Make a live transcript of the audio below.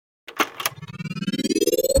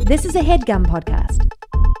This is a HeadGum podcast.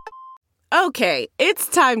 Okay, it's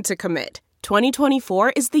time to commit.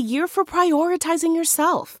 2024 is the year for prioritizing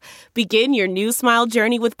yourself. Begin your new smile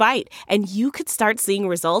journey with Byte, and you could start seeing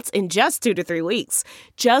results in just 2 to 3 weeks.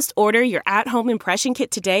 Just order your at-home impression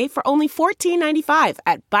kit today for only $14.95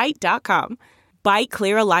 at Byte.com. Byte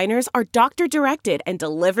Clear aligners are doctor-directed and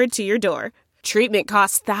delivered to your door. Treatment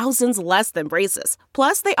costs thousands less than braces.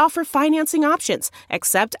 Plus, they offer financing options,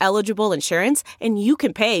 accept eligible insurance, and you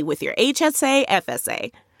can pay with your HSA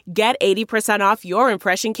FSA. Get 80% off your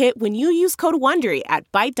impression kit when you use code WONDERY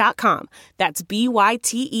at Byte.com. That's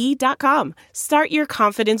BYTE.com. Start your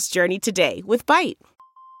confidence journey today with Byte.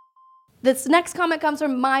 This next comment comes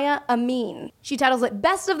from Maya Amin. She titles it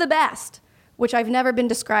Best of the Best, which I've never been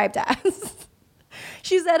described as.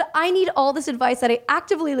 She said, I need all this advice that I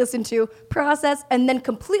actively listen to, process, and then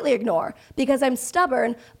completely ignore because I'm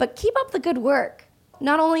stubborn, but keep up the good work.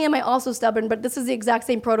 Not only am I also stubborn, but this is the exact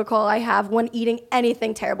same protocol I have when eating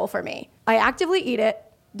anything terrible for me. I actively eat it,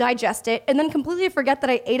 digest it, and then completely forget that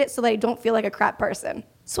I ate it so that I don't feel like a crap person.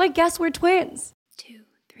 So I guess we're twins. 2,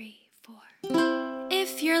 3, 4.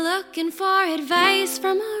 If you're looking for advice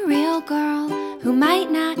from a real girl who might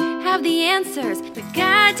not have the answers, but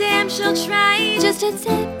goddamn she'll try, just a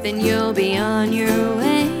tip and you'll be on your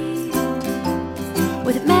way.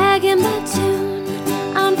 With Megan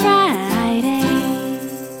Batoon on Fridays.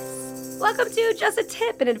 Welcome to Just a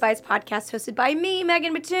Tip, an advice podcast hosted by me,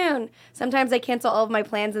 Megan Batoon. Sometimes I cancel all of my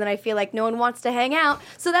plans and then I feel like no one wants to hang out.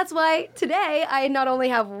 So that's why today I not only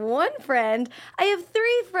have one friend, I have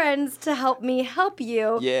 3 friends to help me help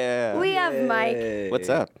you. Yeah. We have Mike. What's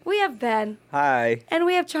up? We have Ben. Hi. And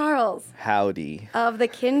we have Charles Howdy. of the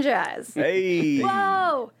Kinjaz. Hey.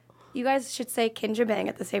 Whoa! You guys should say Kinjabang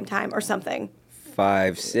at the same time or something.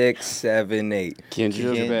 5, 6, 7, 8.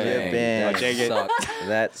 Kinjaz bang. That sucked.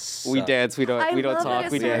 That sucked. We dance. We don't love talk.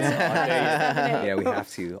 that We it's so dance. exciting. Yeah, we have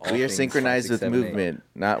to. All We are things synchronized 5, 6, with 7, 8. movement,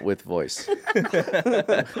 not with voice.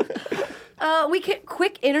 We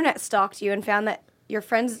quick internet stalked you and found that your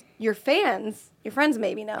fans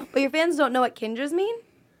maybe know, but your fans don't know what Kinjaz mean?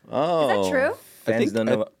 Oh. Is that true?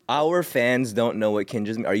 Our fans don't know what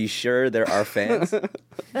Kinjaz mean. Are you sure they're our fans?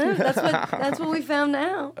 That's what we found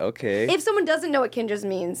now. Okay. If someone doesn't know what Kinjaz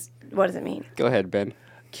means, what does it mean? Go ahead, Ben.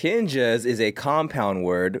 Kinjaz is a compound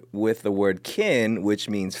word with the word kin, which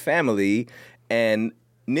means family, and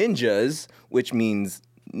ninjas, which means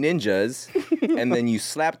ninjas, and then you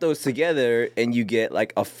slap those together and you get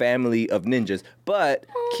like a family of ninjas. But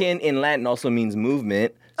kin in Latin also means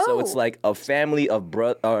movement. So it's like a family of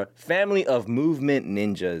family of movement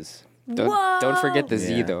ninjas. Don't forget the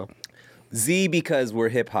Z though. Z because we're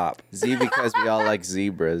hip hop. Z because we all like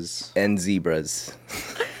zebras. And zebras.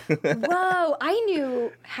 Whoa, I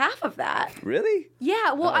knew half of that. Really?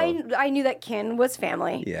 Yeah, well, I knew that kin was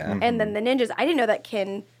family. Yeah. And then the ninjas, I didn't know that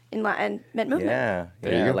kin in Latin meant movement. Yeah.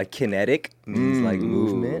 There you go. Like kinetic means like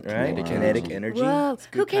movement, right? Kinetic energy. Whoa, It's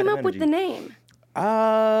good who came kind of up with the energy. name?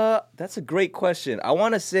 That's a great question. I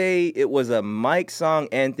want to say it was a Mike Song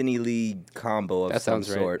Anthony Lee combo of That some sounds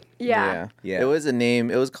right. sort. Yeah. Yeah. It was a name.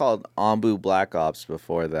 It was called Ambu Black Ops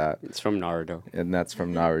before that. It's from Naruto. And that's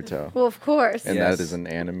from Naruto. Well, of course. And Yes. that is an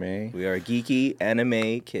anime We are geeky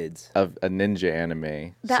anime kids. of a ninja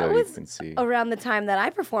anime. That so was you can see. around the time that I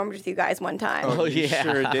performed with you guys one time. Oh, yeah.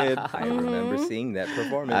 Sure did. I remember seeing that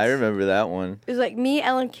performance. I remember that one. It was like me,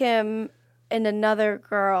 Ellen Kim, and another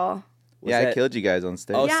girl. Was I that- killed you guys on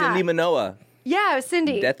stage. Oh, Yeah. Cindy Manoa. Yeah, it was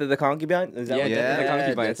Cindy. Death of the Concubines? Is that Yeah, what Death of the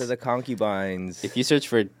Concubines. Death of the Concubines. If you search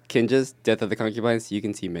for Kinjaz, Death of the Concubines, you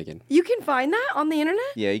can see Megan. You can find that on the internet?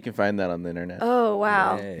 Yeah, you can find that on the internet. Oh,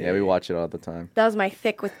 wow. Yeah, we watch it all the time. That was my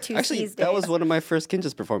thick with 2 Actually, C's days. that was one of my first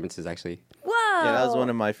Kinjaz performances, actually. Whoa. Yeah, that was one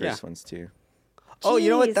of my first Yeah. ones too. Oh,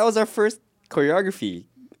 you know Jeez. what? That was our first choreography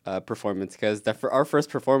performance because our first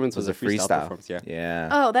performance was a freestyle performance. Yeah. Yeah.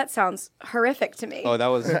 Oh, that sounds horrific to me. Oh, that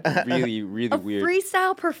was really, really A weird.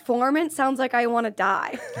 freestyle performance sounds like I want to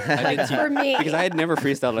die. Like, for me. Because I had never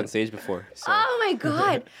freestyled on stage before. So. Oh my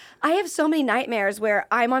God. I have so many nightmares where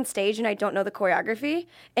I'm on stage and I don't know the choreography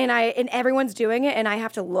and everyone's doing it and I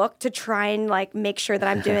have to look to try and like make sure that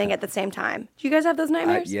I'm doing it at the same time. Do you guys have those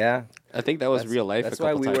nightmares? Yeah. I think that was real life. That's a why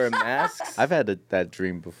couple we times. wear masks. I've had that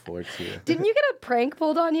dream before too. Didn't you get a prank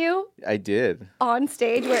pulled on you I did. on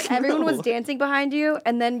stage where everyone was dancing behind you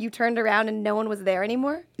and then you turned around and no one was there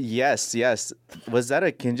anymore? Yes. Was that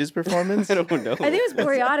a Kinjaz performance? I don't know. I think it was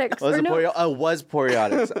Boreotics. Was or it no. it was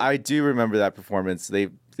Boreotics. I do remember that performance. They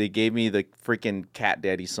gave me the freaking Cat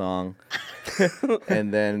Daddy song.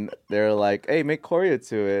 And then they're like, hey, make choreo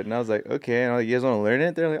to it. And I was like, okay. And I'm like, you guys want to learn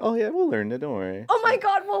it? They're like, oh, yeah, we'll learn it. Don't worry. Oh my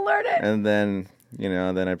God, we'll learn it. And then you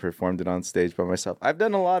know, then I performed it on stage by myself. I've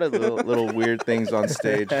done a lot of little weird things on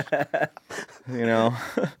stage, you know.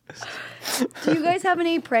 Do you guys have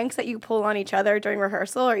any pranks that you pull on each other during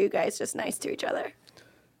rehearsal, or are you guys just nice to each other?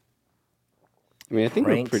 I mean, I think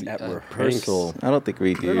Pranks we're pretty at rehearsal. I don't think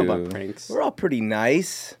we I don't know about do. pranks. We're all pretty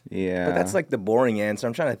nice. Yeah. But that's like the boring answer.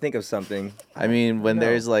 I'm trying to think of something. I mean, when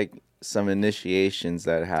there's like some initiations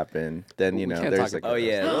that happen, then you We know can't there's talk like Oh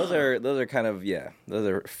yeah, those are kind of those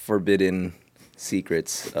are forbidden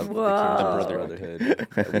secrets of the Whoa. Kinjaz Brotherhood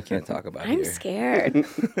that we can't talk about I'm here. scared.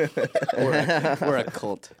 We're a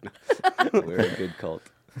cult. We're a good cult.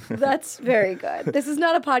 That's very good. This is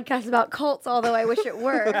not a podcast about cults, although I wish it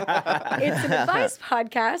were. It's an advice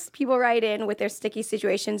podcast. People write in with their sticky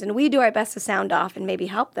situations, and we do our best to sound off and maybe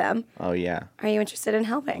help them. Oh yeah. Are you interested in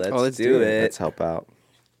helping? Let's do it. Let's help out.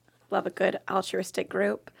 Love a good altruistic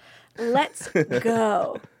group. Let's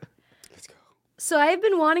go. So I've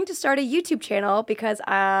been wanting to start a YouTube channel because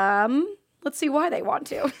let's see why they want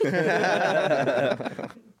to.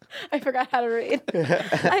 I forgot how to read.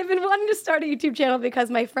 I've been wanting to start a YouTube channel because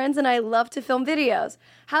my friends and I love to film videos.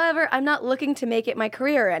 However, I'm not looking to make it my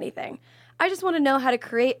career or anything. I just want to know how to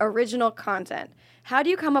create original content. How do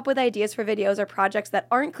you come up with ideas for videos or projects that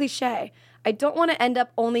aren't cliche? I don't want to end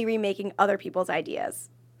up only remaking other people's ideas.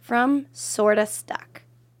 From Sorta Stuck.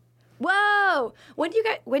 Whoa! When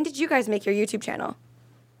did you guys make your YouTube channel?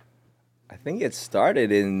 I think it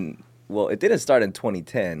started it didn't start in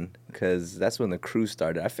 2010 because that's when the crew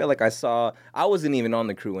started. I feel like I wasn't even on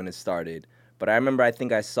the crew when it started, but I remember I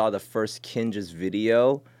think I saw the first Kinjaz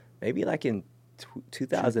video maybe like in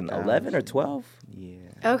 2011 or 12. Yeah.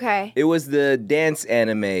 Okay. It was the dance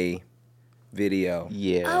anime video.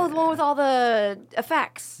 Yeah. Oh, the one with all the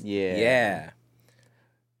effects. Yeah. Yeah.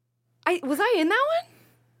 Was I in that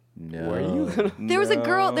one? No. Were you? There was a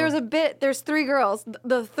girl. There was a bit. There's three girls.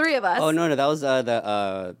 The three of us. Oh no, that was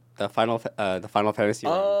the Final Fantasy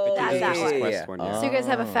one. Oh, That's that one. Quest one. Yeah. So you guys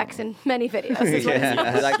have effects in many videos. is what it Yeah.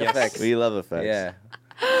 sounds We like like. effects. We love effects. Yeah.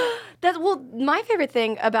 My favorite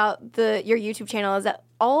thing about your YouTube channel is that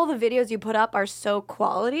all the videos you put up are so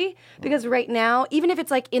quality. Because right now, even if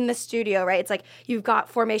it's like in the studio, right? It's like you've got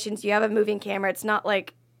formations, you have a moving camera. It's not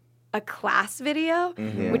like a class video,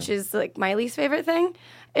 which is like my least favorite thing.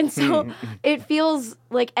 And so it feels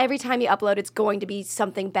like every time you upload, it's going to be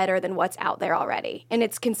something better than what's out there already. And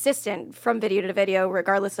it's consistent from video to video,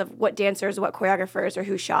 regardless of what dancers, what choreographers, or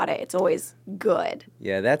who shot it. It's always good.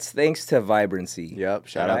 Yeah, that's thanks to Vibrancy. Yep.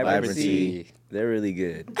 Shout out Vibrancy. They're really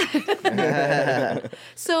good.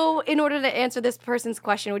 So in order to answer this person's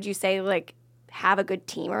question, would you say like have a good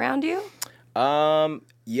team around you?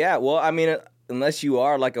 Yeah, well, I mean, unless you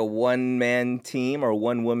are like a one-man team or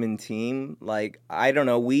one-woman team, like, I don't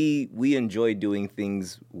know, we enjoy doing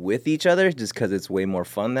things with each other just because it's way more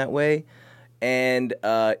fun that way. And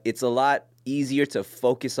it's a lot easier to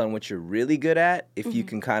focus on what you're really good at if you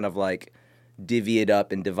can kind of like divvy it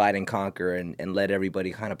up and divide and conquer and let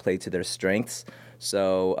everybody kind of play to their strengths.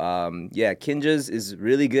 So, yeah, Kinjaz is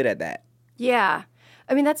really good at that. Yeah.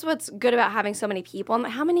 I mean, that's what's good about having so many people. And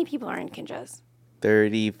how many people are in Kinjaz?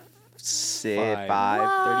 35,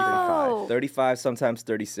 Whoa. 35. 35, sometimes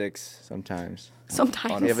 36. Sometimes.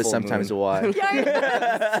 Sometimes. We have a full sometimes moon. a Y.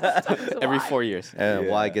 Every 4 years. And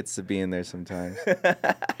Y gets to be in there sometimes.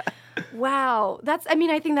 Wow.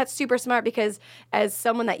 I think that's super smart because as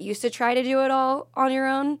someone that used to try to do it all on your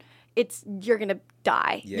own, you're going to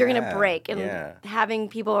die. You're going to Yeah, break. And yeah. having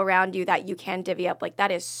people around you that you can divvy up, like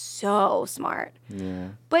that is so smart. Yeah.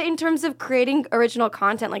 But in terms of creating original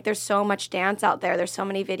content, like there's so much dance out there. There's so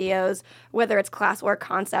many videos, whether it's class or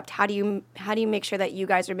concept. How do you make sure that you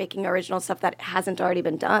guys are making original stuff that hasn't already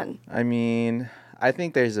been done? I mean, I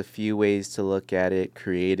think there's a few ways to look at it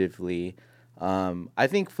creatively. I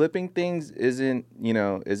think flipping things isn't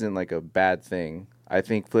like a bad thing. I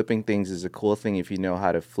think flipping things is a cool thing if you know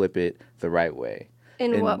how to flip it the right way.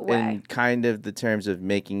 In what way? In kind of the terms of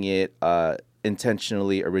making it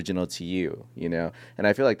intentionally original to you, you know? And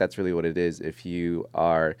I feel like that's really what it is. If you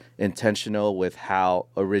are intentional with how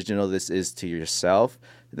original this is to yourself,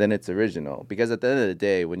 then it's original. Because at the end of the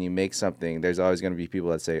day, when you make something, there's always going to be people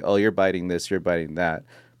that say, oh, you're biting this, you're biting that.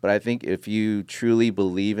 But I think if you truly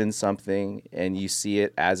believe in something and you see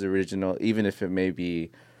it as original, even if it may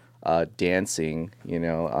be dancing, you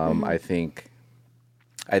know, I think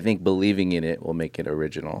believing in it will make it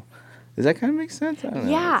original. Does that kind of make sense? I don't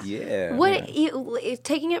know. Yeah. Yeah.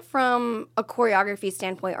 Taking it from a choreography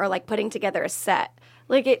standpoint or like putting together a set,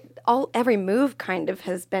 like every move kind of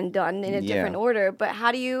has been done in a different order, but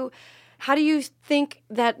how do you How do you think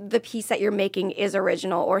that the piece that you're making is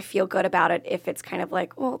original or feel good about it if it's kind of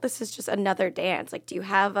like, well, this is just another dance? Like, do you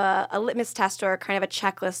have a litmus test or kind of a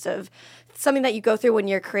checklist of something that you go through when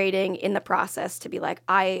you're creating in the process to be like,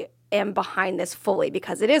 I am behind this fully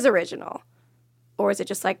because it is original? Or is it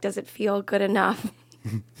just like, does it feel good enough?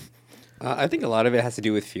 I think a lot of it has to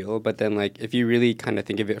do with feel, but then like if you really kind of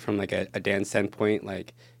think of it from like a dance standpoint,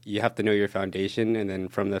 like you have to know your foundation, and then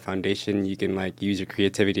from the foundation you can like use your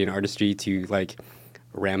creativity and artistry to like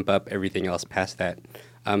ramp up everything else past that.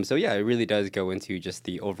 So yeah, it really does go into just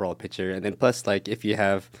the overall picture, and then plus like if you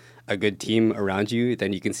have a good team around you,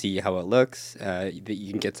 then you can see how it looks. You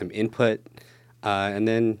can get some input, and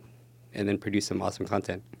then produce some awesome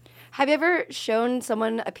content. Have you ever shown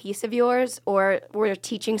someone a piece of yours or were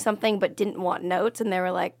teaching something but didn't want notes and they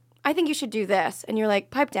were like, I think you should do this. And you're like,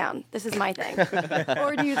 pipe down. This is my thing.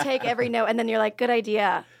 Or do you take every note and then you're like, good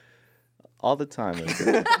idea? All the time.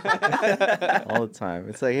 All the time.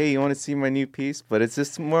 It's like, hey, you want to see my new piece? But it's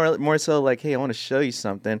just more so like, hey, I want to show you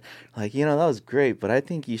something. Like, that was great, but I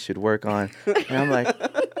think you should work on. And I'm like,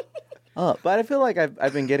 oh, but I feel like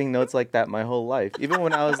I've been getting notes like that my whole life. Even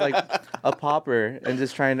when I was like a popper and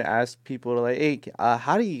just trying to ask people to like, hey,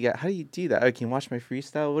 how do you do that? Oh, can you watch my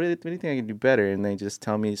freestyle? What do you think I can do better? And they just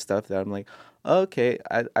tell me stuff that I'm like, okay,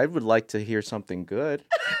 I would like to hear something good.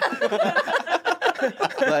 But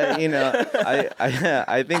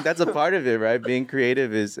I think that's a part of it, right? Being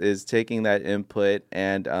creative is taking that input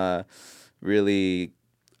and really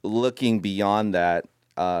looking beyond that.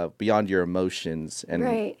 Beyond your emotions, and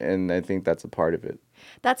right. And I think that's a part of it.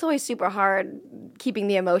 That's always super hard, keeping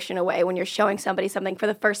the emotion away when you're showing somebody something for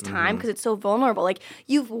the first time because it's so vulnerable. Like,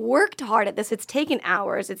 you've worked hard at this. It's taken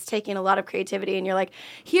hours. It's taken a lot of creativity. And you're like,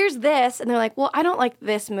 here's this. And they're like, well, I don't like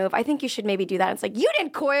this move. I think you should maybe do that. And it's like, you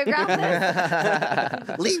didn't choreograph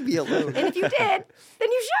this. Leave me alone. And if you did, then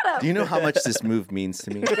you should have. Do you know how much this move means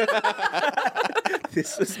to me?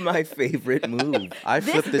 This was my favorite move. I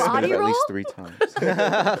flipped this move at least 3 times.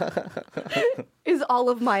 Is all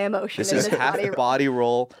of my emotion This in is this half body roll.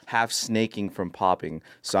 roll, half snaking from popping.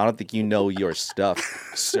 So I don't think you know your stuff,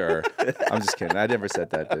 sir. I'm just kidding. I never said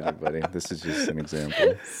that to anybody. This is just an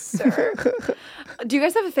example. Sir. Do you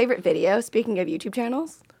guys have a favorite video, speaking of YouTube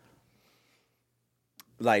channels?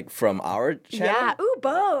 Like from our channel? Yeah. Ooh,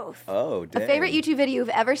 both. Oh, dang. A favorite YouTube video you've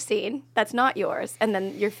ever seen that's not yours, and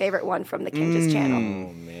then your favorite one from the Kinjaz channel.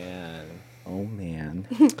 Oh, man. Oh, man.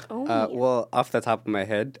 Well, off the top of my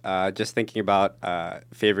head, just thinking about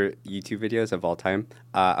favorite YouTube videos of all time,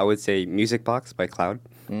 I would say Music Box by Cloud.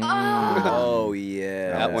 Oh,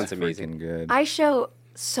 yeah. That one's amazing. Freaking good. I show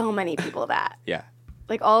so many people that. Yeah.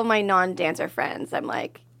 Like, all of my non-dancer friends, I'm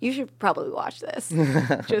like, you should probably watch this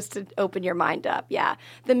just to open your mind up. Yeah.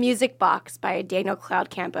 The Music Box by Daniel Cloud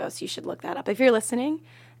Campos. You should look that up. If you're listening,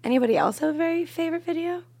 anybody else have a very favorite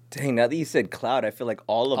video? Dang, now that you said Cloud, I feel like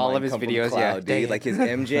all of his come videos, from Cloud, yeah. dude. Dang. Like his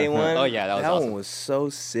MJ one. Oh, yeah, that was awesome. one was so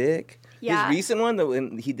sick. Yeah. His recent one, the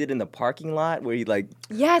one he did in the parking lot where he like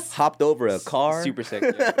Yes. hopped over a car. Super sick.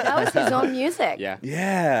 Yeah. That was his own music. Yeah.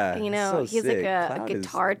 Yeah. You know, so he has sick. like a Cloud is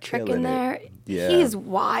guitar trick in killing it. there. Yeah. He's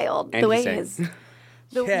wild. And the he way sang.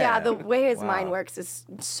 the way his Wow. mind works is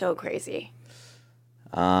so crazy.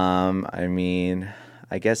 I mean,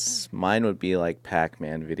 I guess mine would be like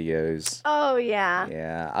Pac-Man videos. Oh yeah.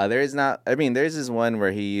 Yeah. There's this one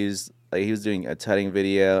where he was doing a tutting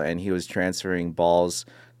video and he was transferring balls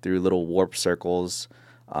through little warp circles.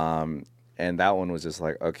 And that one was just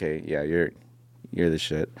like, okay, yeah, you're the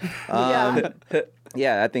shit. Yeah.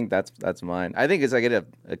 Yeah, I think that's mine. I think I get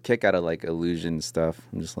a kick out of like illusion stuff.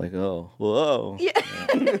 I'm just like, oh, whoa. Yeah.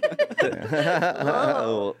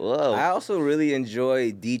 Whoa. I also really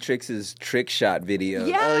enjoy D-Trix's trick shot videos.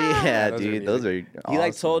 Yeah. Oh yeah, Those are dude, those are. He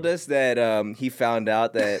like awesome. told us that he found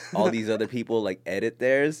out that all these other people like edit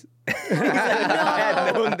theirs. He's like, if I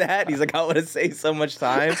had known that, he's like, I would have saved so much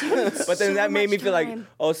time. But then So that made me much feel like, time.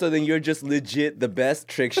 oh, so then you're just legit the best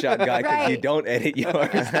trick shot guy because you Right. don't edit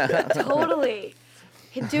yours. Totally.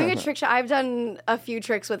 Doing a trick shot, I've done a few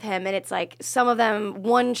tricks with him, and it's like some of them,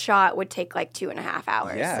 one shot would take like 2.5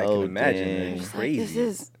 hours. Yeah, I Oh, can imagine. dang. It's It's like, crazy. this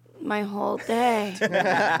is my whole day.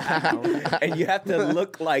 And you have to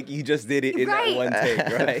look like you just did it in Right. that one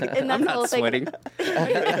take, right? And that's I'm the whole not thing. sweating.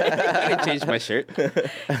 I didn't change my shirt.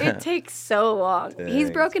 It takes so long. He's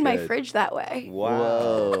Dang, broken my good. fridge that way.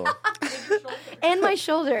 Wow. Whoa. And my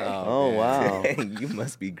shoulder. Oh wow. Dang, you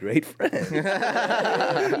must be great friends.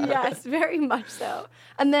 Yes, very much so.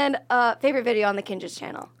 And then favorite video on the Kinjaz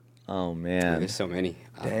channel. Oh man. There's so many.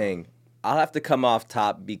 Dang. I'll have to come off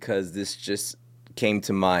top because this just came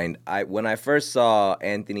to mind. When I first saw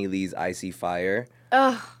Anthony Lee's Icy Fire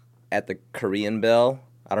Ugh. at the Korean Bell,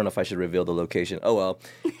 I don't know if I should reveal the location. Oh well,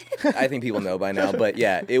 I think people know by now. But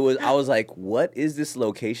yeah, it was. I was like, what is this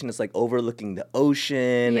location? It's like overlooking the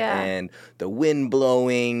ocean and the wind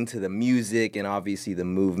blowing to the music and obviously the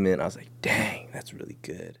movement. I was like, dang, that's really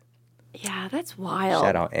good. Yeah, that's wild.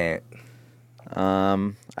 Shout out Ant.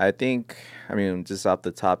 I think, just off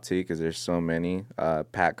the top two, because there's so many.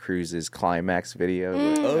 Pat Cruz's climax video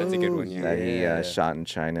That's a good one. Yeah. that he shot in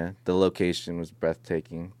China. The location was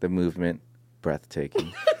breathtaking. The movement,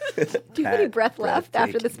 breathtaking. Do you have any breath left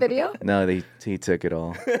after this video? No, he took it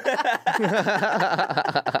all.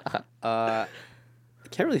 I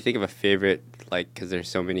can't really think of a favorite, because there's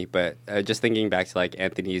so many. But just thinking back to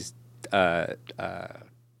Anthony's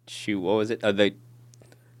shoot, what was it? The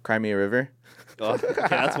Crimea River. Oh, okay,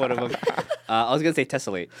 that's one of them. I was gonna say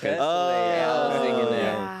Tessellate. Yeah, I was thinking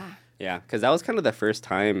that. Yeah, because that was kind of the first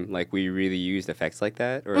time we really used effects like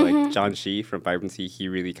that, or John Shi from Vibrancy, he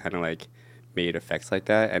really kind of made effects like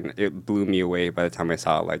that, and it blew me away by the time I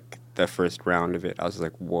saw the first round of it. I was just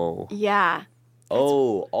like, whoa. Yeah.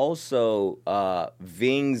 Oh, also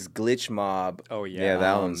Ving's Glitch Mob. Oh yeah. Yeah,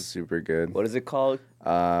 that one's super good. What is it called?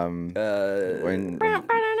 When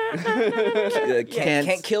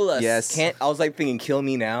Can't kill us. Yes. I was thinking kill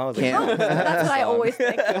me now. I was like, Can't- That's what I always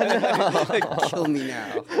think. Kill me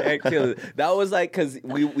now. Can't kill it. That was because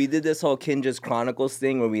we did this whole Kinjaz Chronicles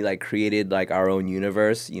thing where we created our own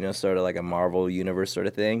universe, sort of like a Marvel universe sort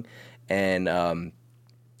of thing. And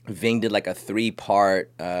Ving did a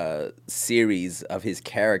 3-part series of his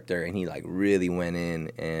character, and he really went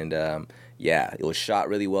in and yeah, it was shot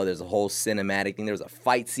really well. There's a whole cinematic thing. There was a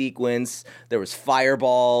fight sequence. There was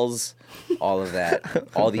fireballs, all of that,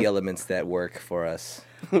 all the elements that work for us.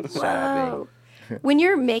 Shout out Ving. When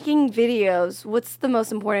you're making videos, what's the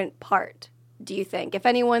most important part, do you think? If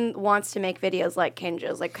anyone wants to make videos like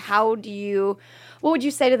Kinjaz, what would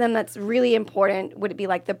you say to them that's really important? Would it be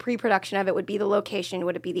the pre-production of it? Would it be the location?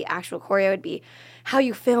 Would it be the actual choreo? Would it be how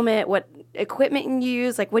you film it? What equipment you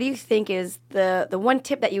use? What do you think is the one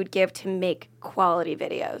tip that you would give to make quality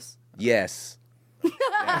videos? Yes.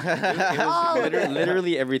 It was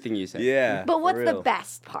literally everything you said. Yeah. But what's the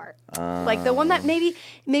best part? The one that maybe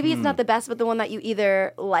it's not the best, but the one that you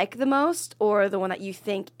either like the most or the one that you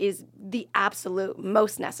think is the absolute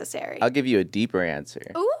most necessary? I'll give you a deeper answer.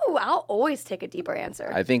 Ooh, I'll always take a deeper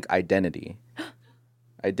answer. I think identity.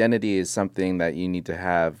 Identity is something that you need to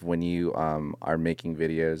have when you are making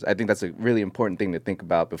videos. I think that's a really important thing to think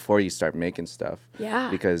about before you start making stuff.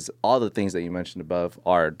 Yeah. Because all the things that you mentioned above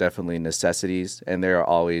are definitely necessities, and there are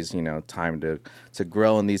always, time to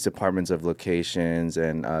grow in these departments of locations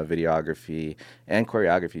and videography and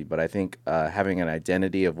choreography. But I think having an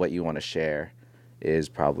identity of what you want to share is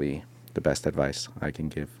probably the best advice I can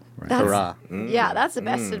give. Right. Hurrah. Yeah, that's the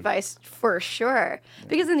best advice for sure.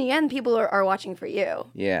 Because in the end, people are watching for you.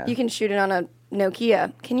 Yeah. You can shoot it on a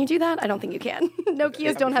Nokia. Can you do that? I don't think you can.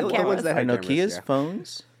 Nokias don't have the ones cameras. that Are have cameras, Nokia's yeah.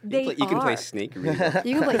 phones? They You can play are. Snake really well.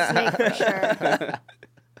 You can play Snake for sure.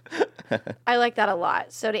 I like that a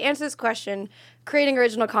lot. So to answer this question, creating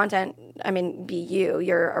original content, be you.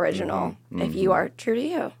 You're original if you are true to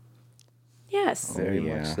you. Yes. Very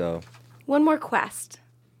much so. One more quest.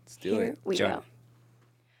 Let's do Here it. we Join. go.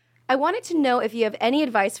 I wanted to know if you have any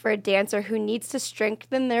advice for a dancer who needs to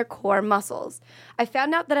strengthen their core muscles. I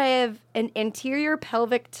found out that I have an anterior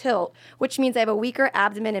pelvic tilt, which means I have a weaker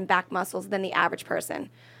abdomen and back muscles than the average person.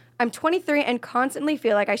 I'm 23 and constantly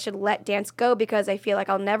feel like I should let dance go because I feel like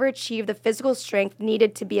I'll never achieve the physical strength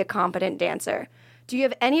needed to be a competent dancer. Do you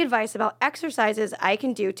have any advice about exercises I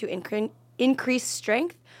can do to increase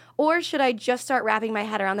strength? Or should I just start wrapping my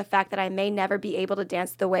head around the fact that I may never be able to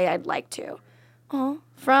dance the way I'd like to? Oh,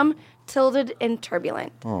 from Tilted and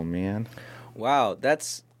Turbulent. Oh, man. Wow,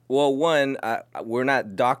 that's one. We're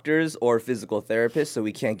not doctors or physical therapists, so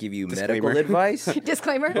we can't give you medical advice.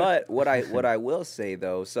 Disclaimer. But what I will say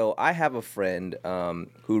though, so I have a friend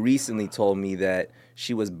who recently told me that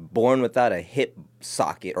she was born without a hip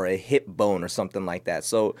socket or a hip bone or something like that.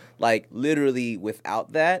 So literally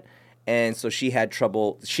without that, and so she had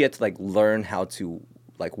trouble. She had to learn how to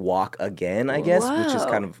walk again, I guess, which is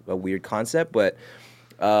kind of a weird concept, but.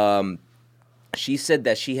 She said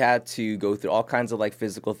that she had to go through all kinds of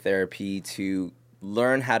physical therapy to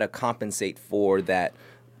learn how to compensate for that,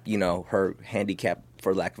 her handicap,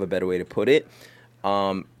 for lack of a better way to put it.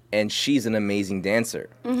 And she's an amazing dancer.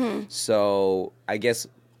 Mm-hmm. So I guess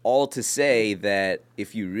all to say that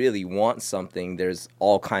if you really want something, there's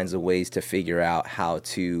all kinds of ways to figure out how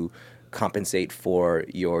to compensate for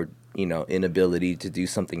your inability to do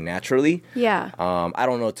something naturally. Yeah. I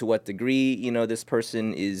don't know to what degree, this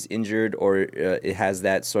person is injured or it has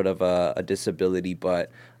that sort of a disability,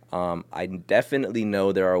 but I definitely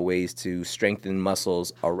know there are ways to strengthen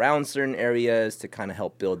muscles around certain areas to kind of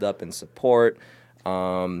help build up and support.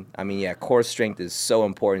 Core strength is so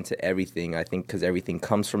important to everything, I think, because everything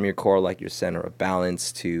comes from your core, like your center of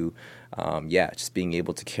balance to, just being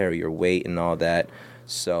able to carry your weight and all that.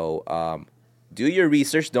 So do your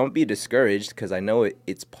research. Don't be discouraged, because I know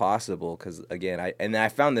it's possible. Because, again, I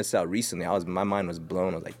found this out recently. My mind was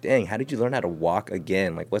blown. I was like, dang, how did you learn how to walk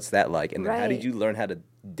again? Like, what's that like? And then how did you learn how to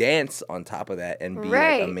dance on top of that and be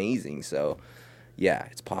like, amazing? So, yeah,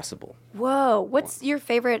 it's possible. Whoa. What's your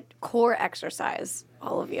favorite core exercise,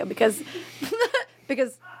 all of you? Because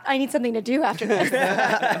I need something to do after this.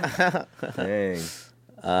 Dang.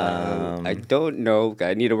 I don't know.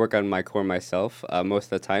 I need to work on my core myself most of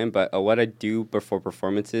the time. But what I do before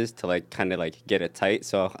performances to kind of get it tight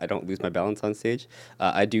so I don't lose my balance on stage,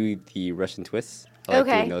 I do the Russian twists. I like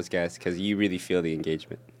doing those guys because you really feel the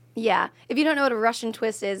engagement. Yeah. If you don't know what a Russian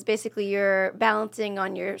twist is, basically you're balancing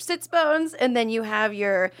on your sits bones, and then you have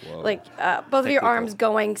your both of your arms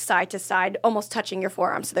going side to side, almost touching your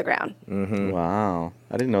forearms to the ground. Mm-hmm. Wow.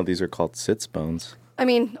 I didn't know these are called sits bones. I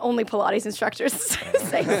mean, only Pilates instructors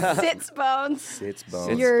say sits bones. Sits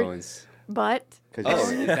bones. Your bones. butt. Oh,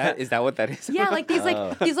 is that what that is? Yeah, these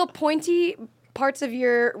little pointy parts of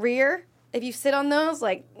your rear. If you sit on those,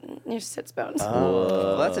 your sits bones.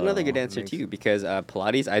 Well, that's another good answer too, because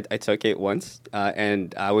Pilates, I took it once,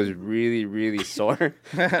 and I was really, really sore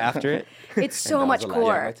after it. It's so much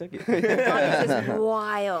core. Yeah, I took it. Pilates is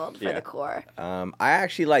wild for the core. I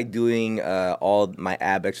actually like doing all my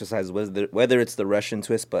ab exercises, whether it's the Russian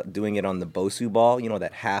twist, but doing it on the Bosu ball,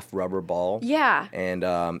 that half rubber ball. Yeah. And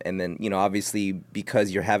then, obviously,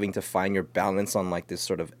 because you're having to find your balance on this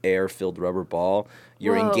sort of air-filled rubber ball,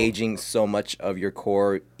 you're engaging so much of your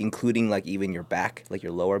core, including even your back,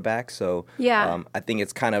 your lower back. So I think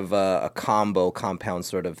it's kind of a compound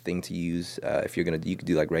sort of thing to use if you could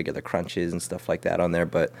do regular crunches and stuff like that on there.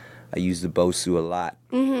 But I use the Bosu a lot.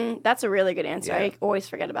 Mm-hmm. That's a really good answer. Yeah. I always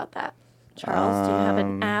forget about that. Charles, do you have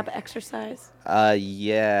an ab exercise?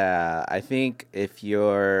 Yeah. I think if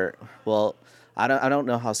you're I don't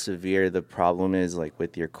know how severe the problem is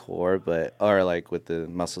with your core, or with the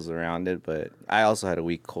muscles around it, but I also had a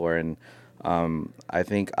weak core, and I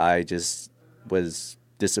think I just was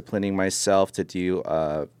disciplining myself to do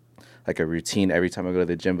a routine every time I go to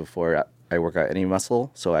the gym before I work out any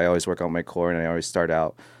muscle. So I always work out my core, and I always start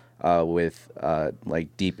out with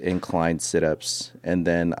deep incline sit-ups, and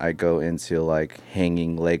then I go into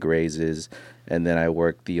hanging leg raises, and then I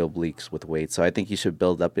work the obliques with weights. So I think you should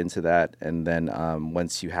build up into that, and then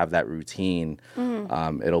once you have that routine,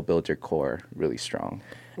 it'll build your core really strong.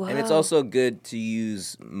 Wow. And it's also good to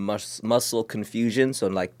use muscle confusion. So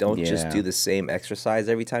don't just do the same exercise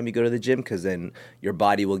every time you go to the gym, because then your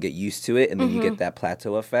body will get used to it, and then you get that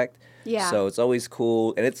plateau effect. Yeah. So it's always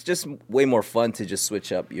cool, and it's just way more fun to just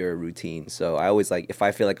switch up your routine. So I always if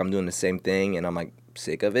I feel like I'm doing the same thing and I'm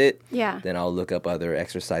sick of it, then I'll look up other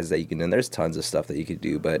exercises that you can. And there's tons of stuff that you could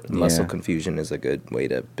do, but muscle confusion is a good way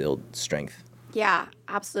to build strength. Yeah,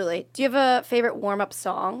 absolutely. Do you have a favorite warm-up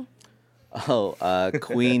song?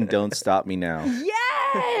 Queen, Don't Stop Me Now.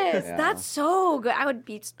 Yes, that's so good. I would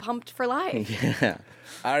be pumped for life. Yeah.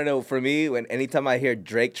 I don't know. For me, anytime I hear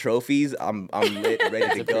Drake trophies, I'm lit,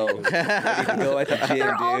 ready to go. Ready to go at the gym,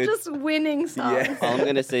 They're all dude. just winning songs. Yeah. All I'm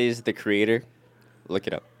gonna say is the creator. Look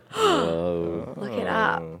it up. Whoa. Look it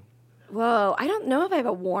up. Whoa, I don't know if I have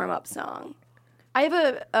a warm-up song. I have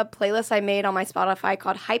a playlist I made on my Spotify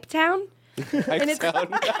called Hype Town. And it's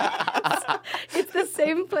the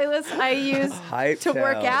same playlist I use to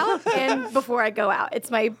work out and before I go out. It's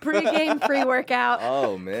my pre-game, pre-workout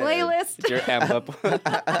playlist. Your amp up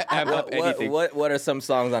anything. What are some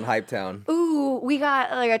songs on Hype Town? Ooh, we got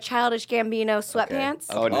a Childish Gambino Sweatpants.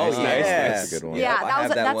 Oh, nice. That's a good one. Yeah,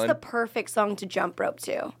 that's one. the perfect song to jump rope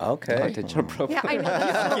to. Okay. To jump rope. Yeah, I know.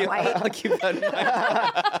 He's so white. I'll keep that in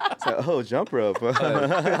mind. Jump rope.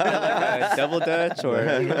 Double Dutch or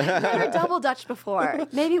Never double dutch before.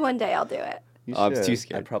 Maybe one day I'll do it. I'm too I'd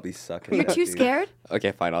scared. probably suck at You're that, too dude. scared?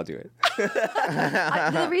 Okay, fine, I'll do it.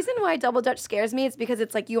 The reason why double dutch scares me is because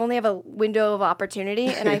it's you only have a window of opportunity,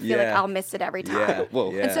 and I feel like I'll miss it every time. Yeah.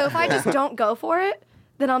 Whoa. Yeah. And so if I just don't go for it,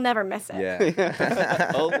 then I'll never miss it.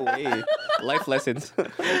 Yeah. Oh wait, life lessons.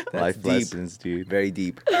 Life deep. lessons, dude. Very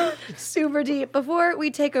deep. Super deep. Before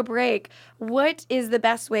we take a break, what is the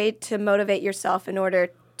best way to motivate yourself in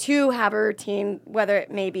order to have a routine, whether it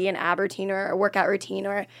may be an ab routine or a workout routine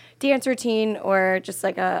or a dance routine or just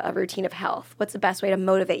a routine of health? What's the best way to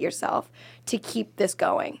motivate yourself to keep this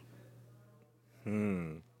going?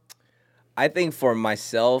 I think for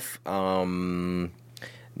myself,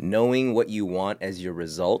 knowing what you want as your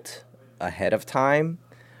result ahead of time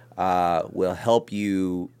will help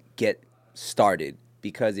you get started.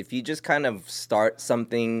 Because if you just kind of start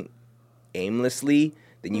something aimlessly,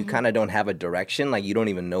 then you kind of don't have a direction. Like, you don't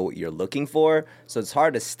even know what you're looking for. So it's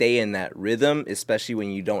hard to stay in that rhythm, especially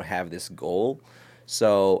when you don't have this goal.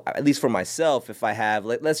 So at least for myself, if I have,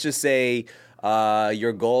 let's just say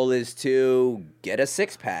your goal is to get a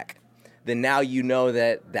six-pack, then now you know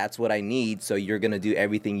that that's what I need. So you're going to do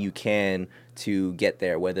everything you can to get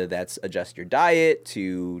there, whether that's adjust your diet,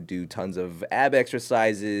 to do tons of ab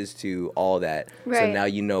exercises, to all that. Right. So now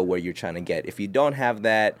you know where you're trying to get. If you don't have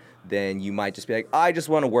that, then you might just be like, I just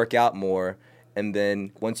want to work out more. And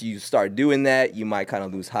then once you start doing that, you might kind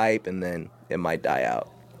of lose hype, and then it might die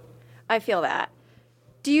out. I feel that.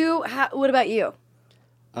 What about you?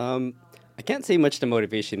 I can't say much to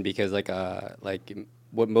motivation because like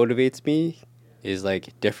what motivates me is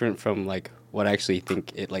like different from like what I actually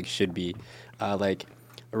think it like should be. Like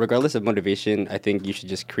regardless of motivation, I think you should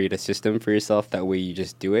just create a system for yourself. That way you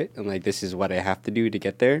just do it, and like this is what I have to do to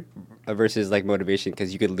get there. Versus like motivation,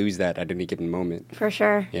 because you could lose that at any given moment. For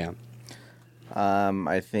sure. Yeah.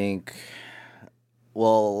 I think,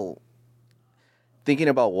 well, thinking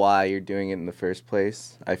about why you're doing it in the first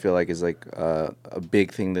place, I feel like is like a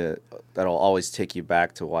big thing that'll always take you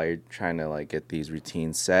back to why you're trying to like get these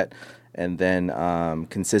routines set, and then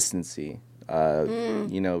consistency.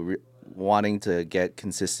 Wanting to get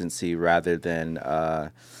consistency rather than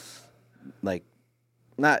like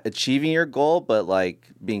not achieving your goal, but like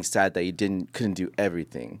being sad that you couldn't do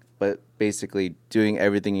everything, but basically doing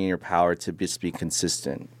everything in your power to just be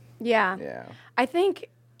consistent. Yeah. I think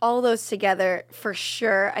all those together for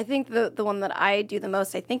sure. I think the one that I do the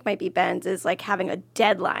most, I think might be Ben's, is like having a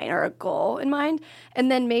deadline or a goal in mind.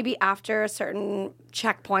 And then maybe after a certain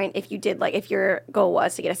checkpoint, if your goal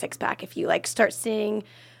was to get a six-pack, if you like start seeing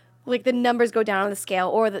like the numbers go down on the scale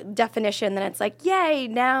or the definition, then it's like, yay,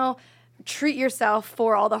 now treat yourself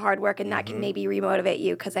for all the hard work, and that can maybe remotivate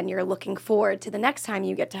you, because then you're looking forward to the next time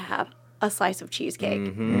you get to have a slice of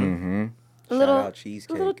cheesecake. A little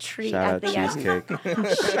cheesecake. A little treat Shout at out the end. cheesecake.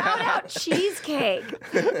 Shout out cheesecake.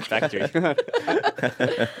 Factory.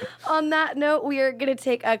 On that note, we are going to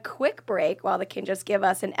take a quick break while the Kinjaz give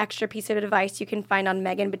us an extra piece of advice you can find on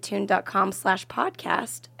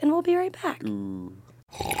meganbatoon.com/podcast, and we'll be right back.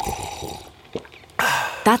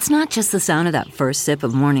 That's not just the sound of that first sip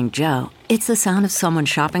of Morning Joe. It's the sound of someone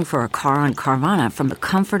shopping for a car on Carvana from the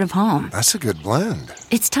comfort of home. That's a good blend.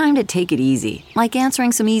 It's time to take it easy, like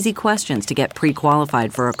answering some easy questions to get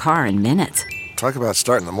pre-qualified for a car in minutes. Talk about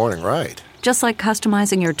starting the morning right. Just like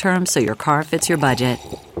customizing your terms so your car fits your budget.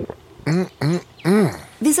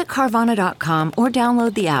 Visit Carvana.com or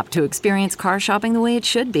download the app to experience car shopping the way it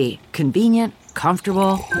should be. Convenient,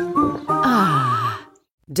 comfortable.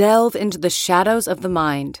 Delve into the shadows of the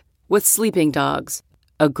mind with Sleeping Dogs,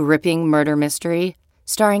 a gripping murder mystery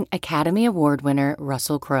starring Academy Award winner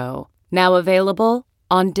Russell Crowe. Now available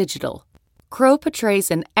on digital. Crowe portrays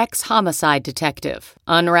an ex-homicide detective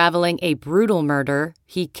unraveling a brutal murder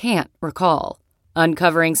he can't recall.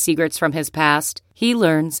 Uncovering secrets from his past, he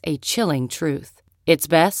learns a chilling truth. It's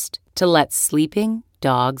best to let sleeping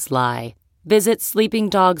dogs lie. Visit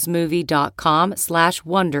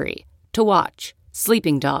sleepingdogsmovie.com/Wondery to watch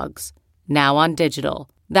Sleeping Dogs, now on digital.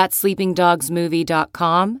 That's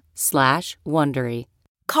sleepingdogsmovie.com/Wondery.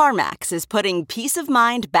 CarMax is putting peace of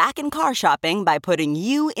mind back in car shopping by putting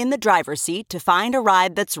you in the driver's seat to find a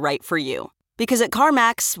ride that's right for you. Because at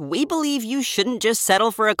CarMax, we believe you shouldn't just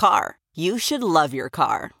settle for a car. You should love your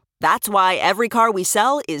car. That's why every car we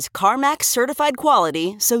sell is CarMax certified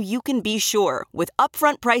quality, so you can be sure with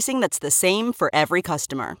upfront pricing that's the same for every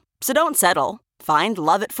customer. So don't settle. Find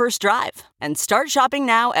love at first drive and start shopping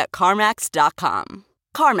now at CarMax.com.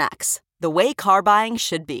 CarMax, the way car buying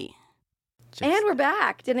should be. And we're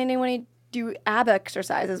back. Did anyone do ab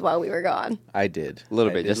exercises while we were gone? I did. A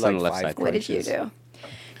little bit, just on the left side. What did you do?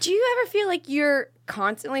 Do you ever feel like you're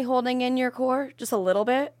constantly holding in your core just a little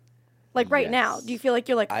bit? Like right now, do you feel like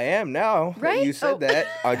you're like... I am now. Right? You said that.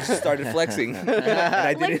 I just started flexing. And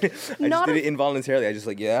I did it. I just did it involuntarily. I just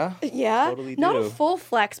like, yeah. Totally not do. a full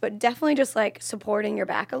flex, but definitely just like supporting your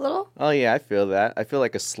back a little. Oh yeah, I feel that. I feel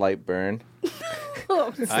like a slight burn.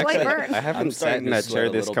 Slight burn. I haven't sat in that chair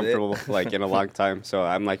this comfortable like in a long time, so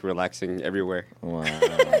I'm like relaxing everywhere. Wow.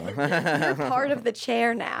 You're part of the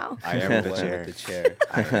chair now. I am the chair.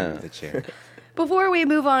 I am the chair. Before we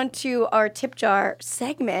move on to our tip jar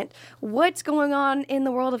segment, what's going on in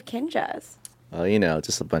the world of Kinjaz? Well,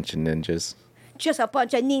 just a bunch of ninjas. just a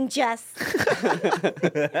bunch of ninjas.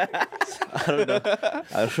 I don't know.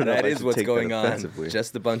 That is what's going on.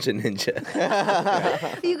 Just a bunch of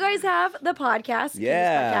ninjas. You guys have the podcast.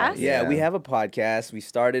 Yeah. Kinjaz podcast? Yeah, we have a podcast. We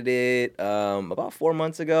started it about 4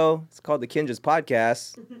 months ago. It's called the Kinjaz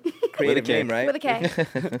Podcast. Creative name, right? With a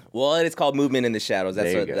K. Well, it's called Movement in the Shadows.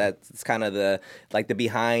 That's kind of the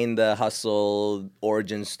behind the hustle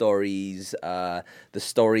origin stories, the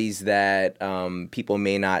stories that people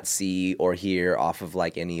may not see or hear off of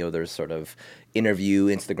like any other sort of interview,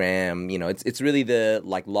 Instagram. You know, it's really the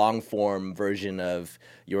like long form version of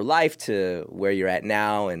your life to where you're at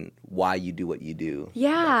now and why you do what you do.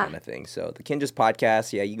 Yeah. That kind of thing. So the Kinjaz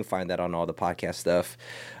Podcast, yeah, you can find that on all the podcast stuff.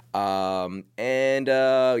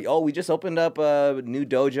 We just opened up a new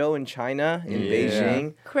dojo in China, in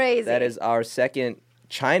Beijing. Crazy. That is our second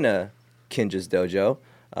China Kinjaz dojo.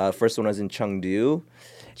 First one was in Chengdu.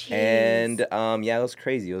 Jeez. And it was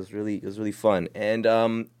crazy. It was really fun. And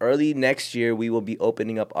early next year we will be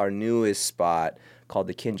opening up our newest spot called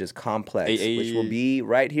the Kinjaz Complex, which will be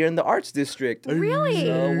right here in the Arts District. Really?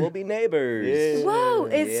 So we'll be neighbors. Yeah. Whoa!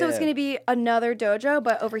 So it's gonna be another dojo,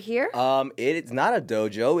 but over here. It's not a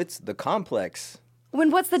dojo. It's the complex.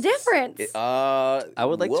 What's the difference? I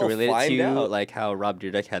would like to relate it to out. like how Rob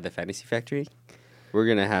Dyrdek had the Fantasy Factory. We're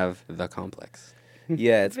gonna have the complex.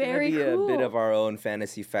 Yeah, it's Very gonna be cool. a bit of our own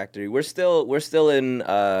fantasy factory. We're still in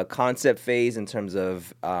concept phase in terms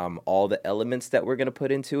of all the elements that we're gonna put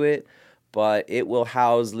into it, but it will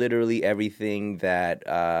house literally everything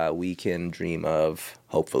that we can dream of.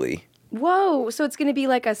 Hopefully. Whoa! So it's gonna be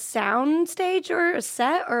like a sound stage or a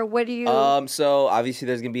set, or what do you? So obviously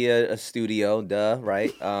there's gonna be a studio,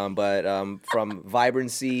 right? But from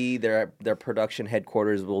Vibrancy, their production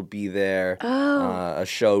headquarters will be there. A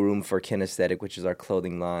showroom for Kinesthetic, which is our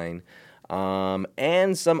clothing line,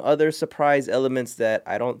 and some other surprise elements that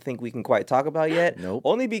I don't think we can quite talk about yet. Nope.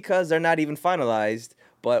 Only because they're not even finalized.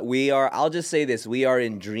 But I'll just say this, we are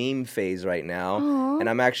in dream phase right now, and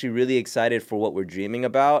I'm actually really excited for what we're dreaming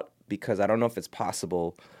about. Because I don't know if it's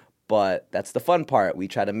possible, but that's the fun part. We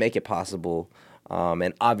try to make it possible.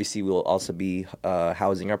 And obviously, we'll also be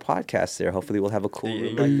housing our podcast there. Hopefully, we'll have a cool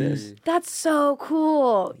room like this. That's so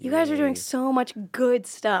cool. You guys are doing so much good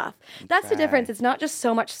stuff. That's the difference. It's not just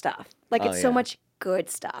so much stuff. Like, it's so much good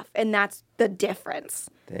stuff. And that's the difference.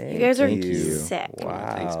 You guys are sick.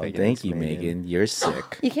 Wow. Thanks, Megan. Thank you, Megan. You're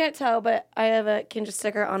sick. You can't tell, but I have a Kinjaz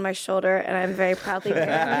sticker on my shoulder, and I'm very proudly wearing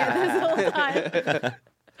it this whole time.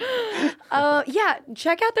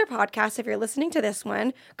 Check out their podcast if you're listening to this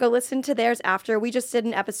one. Go listen to theirs after. We just did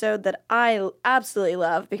an episode that I absolutely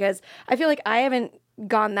love because I feel like I haven't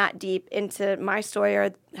gone that deep into my story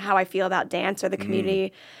or how I feel about dance or the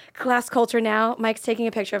community. Class culture now. Mike's taking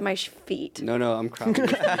a picture of my feet. No, I'm cropping.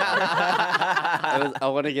 I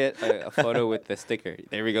want to get a photo with the sticker.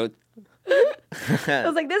 There we go. I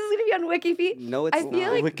was like, this is going to be on WikiFeet. No, it's I feel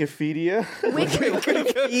not. like Wikipedia?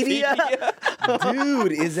 Wikipedia?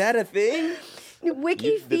 Dude, is that a thing? WikiFeet.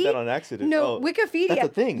 You did that on accident. No, Oh, Wikipedia. that's a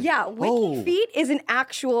thing. Yeah, WikiFeet is an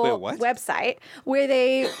actual Wait, what? website where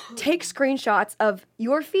they take screenshots of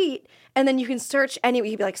your feet and then you can search any.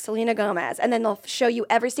 You'd be like Selena Gomez, and then they'll show you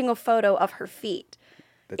every single photo of her feet.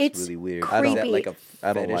 That's It's really weird. creepy. Is that like a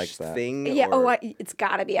I don't fetish like that. thing? Yeah. or- It's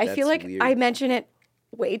gotta be. I feel That's like weird. I mention it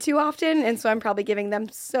way too often, and so I'm probably giving them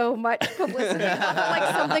so much publicity,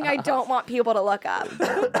 like something I don't want people to look up.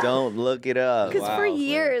 Don't look it up. Because for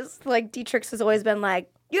years, like Dietrich's has always been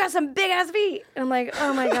like, "You got some big ass feet," and I'm like,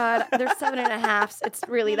 "Oh my god, they're 7.5s. It's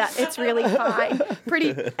really fine,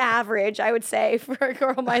 pretty average, I would say, for a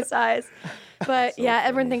girl my size." But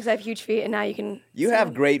everyone thinks I have huge feet, and now you can. You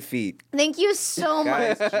have great feet. Thank you so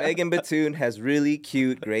much. Guys, Megan Batoon has really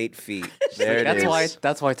cute, great feet. There it is.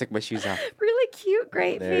 That's why I took my shoes off. Really cute,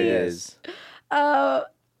 great There feet. it is.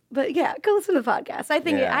 But yeah, go listen to the podcast. I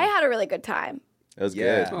think Yeah. I had a really good time. That was Yeah.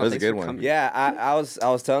 good. Oh, That was a thanks good for one. coming. Yeah, I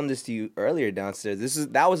was telling this to you earlier downstairs.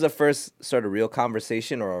 That was the first sort of real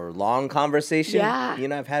conversation or long conversation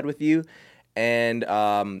I've had with you. And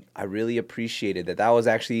I really appreciated that. That was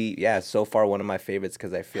actually, so far one of my favorites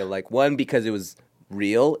because I feel like, one, because it was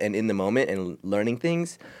real and in the moment and learning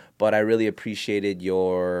things, but I really appreciated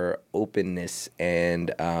your openness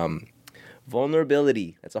and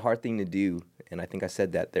vulnerability. That's a hard thing to do. And I think I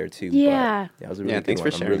said that there too. Yeah. But that was a really good thanks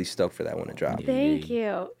one. for I'm sharing. really stoked for that one to drop. Thank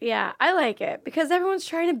you. Yeah, I like it because everyone's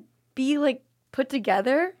trying to be like put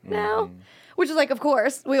together now, which is like, of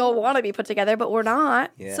course, we all want to be put together, but we're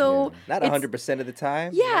not. Yeah, so not it's- 100% of the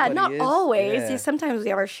time. Yeah, Nobody not is. always. Yeah. Yeah, sometimes we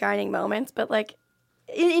have our shining moments, but like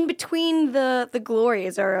in between the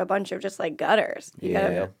glories are a bunch of just like gutters. You Yeah.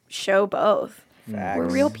 gotta show both. Facts. We're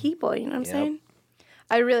real people. You know what I'm saying?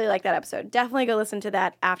 I really like that episode. Definitely go listen to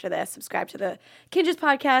that after this. Subscribe to the Kinjaz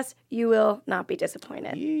podcast. You will not be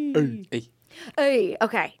disappointed. Hey,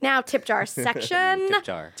 okay, now tip jar section. Tip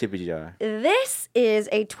jar. Tippy jar. This is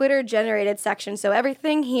a Twitter-generated section, so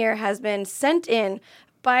everything here has been sent in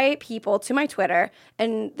by people to my Twitter,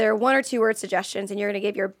 and there are 1 or 2 word suggestions, and you're going to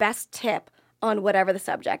give your best tip on whatever the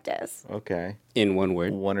subject is. Okay. In one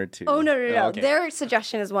word. 1 or 2. Oh, no. okay. Their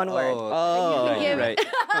suggestion is 1 word. Oh, You can give,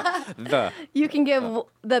 right. you can give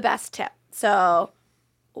the best tip. So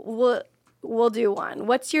we'll do one.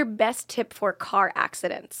 What's your best tip for car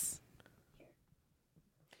accidents?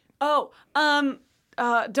 Don't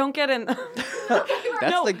get in.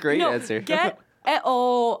 That's the great answer.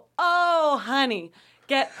 Honey.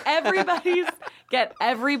 Get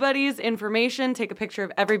everybody's information, take a picture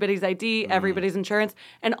of everybody's ID, everybody's insurance,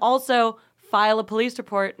 and also file a police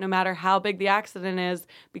report no matter how big the accident is,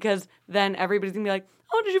 because then everybody's going to be like,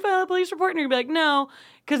 oh, did you file a police report? And you're going to be like, no,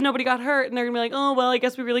 because nobody got hurt. And they're going to be like, oh, well, I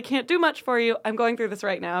guess we really can't do much for you. I'm going through this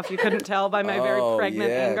right now, if you couldn't tell by my very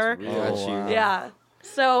pregnant anger. Yeah.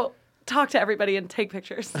 So talk to everybody and take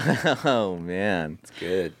pictures. Oh, man. It's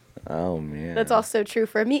good. Oh, man. That's also true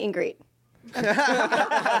for a meet and greet.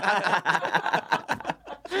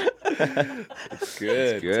 It's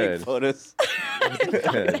good. Good. Take photos.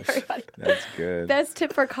 Everybody. That's good. Best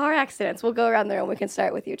tip for car accidents. We'll go around there and we can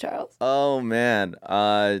start with you, Charles. Oh, man.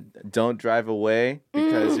 Don't drive away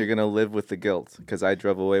because you're going to live with the guilt. Because I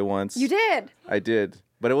drove away once. You did. I did.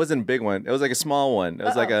 But it wasn't a big one. It was like a small one. It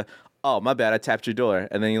was like oh, my bad, I tapped your door.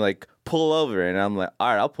 And then you like pull over. And I'm like, all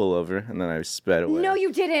right, I'll pull over. And then I sped away. No,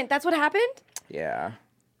 you didn't. That's what happened? Yeah.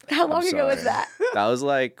 How long ago was sorry. that? That was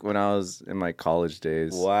like when I was in my college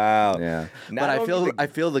days. Wow. Yeah. Not But only I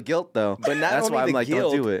feel the guilt though. But not that's only why I'm the like,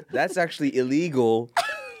 guilt, don't do it. That's actually illegal.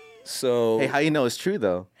 So Hey, how you know it's true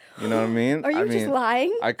though? You know what I mean? Are you just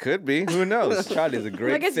lying? I could be. Who knows? Charlie's a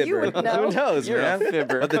great I guess fibber. you would know. Who knows, You're man? a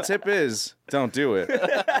fibber. But the tip is, don't do it.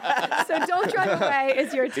 So don't drive away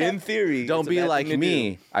is your tip. In theory. Don't it's a be bad like thing to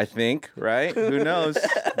me, I think, right? Who knows?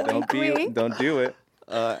 wink. Don't do it.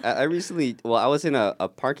 I recently, I was in a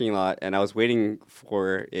parking lot and I was waiting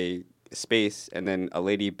for a space, and then a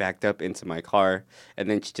lady backed up into my car, and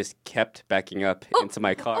then she just kept backing up into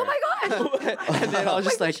my car. Oh my gosh. And then I was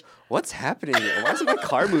just like, what's happening? Why isn't my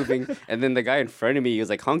car moving? And then the guy in front of me, he was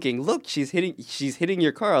like honking, look, she's hitting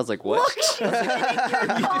your car. I was like, what?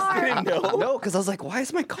 didn't know? No, because I was like, why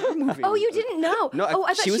is my car moving? Oh, you didn't know? No, I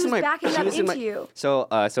thought she was backing up into you. So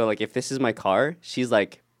like, if this is my car, she's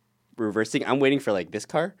like reversing. I'm waiting for like this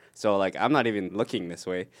car, so like I'm not even looking this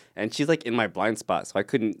way, and she's like in my blind spot, so I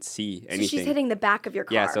couldn't see anything. So she's hitting the back of your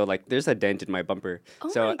car. Yeah, so like there's a dent in my bumper.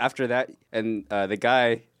 So my- after that, and the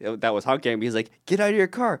guy that was honking at me, he's like, "Get out of your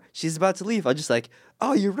car! She's about to leave." I was just like,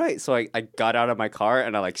 "Oh, you're right." So I got out of my car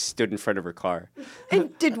and I like stood in front of her car.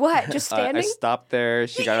 And did what? Just standing? I stopped there.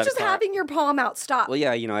 She got out of just the car. having your palm out. Stop. Well,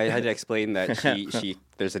 yeah, I had to explain that she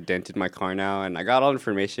there's a dent in my car now, and I got all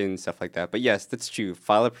information, stuff like that. But yes, that's true.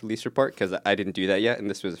 File a police report, because I didn't do that yet, and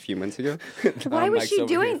this was a few months ago. Why was she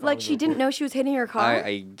doing? Like she didn't know she was hitting your car.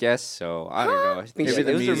 I guess so. I don't know. I think Maybe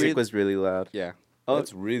the it was music was really loud. Yeah. Oh,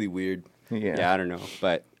 that's really weird. Yeah, I don't know.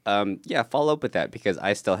 But yeah, follow up with that, because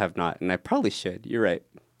I still have not, and I probably should. You're right.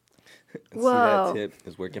 Whoa. See, that tip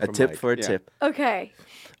is working A for tip Mike. for a Yeah. tip. Okay.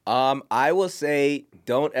 I will say,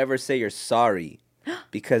 don't ever say you're sorry,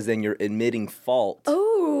 because then you're admitting fault. Ooh.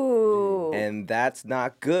 And that's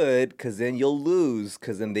not good, because then you'll lose,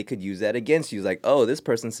 because then they could use that against you. It's like, oh, this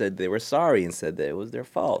person said they were sorry and said that it was their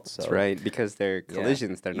fault. So That's right, because they're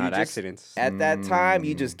collisions. They're You not just- accidents. At that time,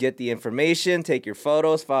 you just get the information, take your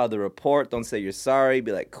photos, file the report. Don't say you're sorry.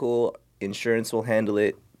 Be like, cool, insurance will handle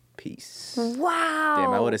it. Peace. Wow.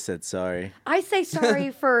 Damn, I would have said sorry. I say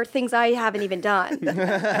sorry for things I haven't even done.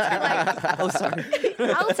 Oh, sorry.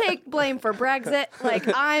 I'll take blame for Brexit. Like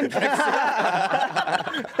I'm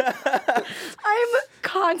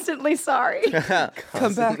constantly sorry.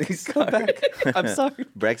 Come back. Come back. I'm sorry.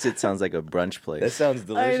 Brexit sounds like a brunch place. That sounds I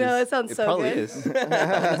delicious. know it sounds It so probably good. is.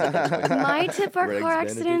 My tip for Briggs car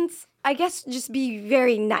Benedict. accidents, I guess, just be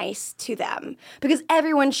very nice to them because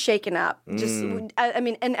everyone's shaken up. Just, I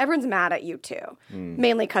mean, and everyone's mad at you too,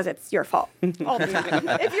 mainly because it's your fault. If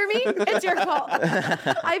you're mean, it's your fault.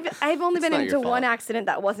 I've only been not into your one fault. accident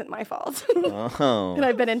that wasn't my fault, Oh. and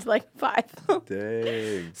I've been into like 5.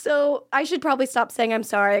 Dang. So I should probably stop saying I'm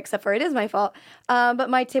sorry, except for it is my fault. But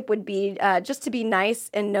my tip would be just to be nice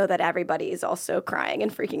and know that everybody is also crying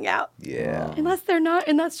and freaking out. Yeah. Unless they're not,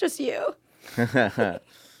 and that's just you.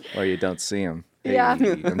 Or you don't see them. Yeah.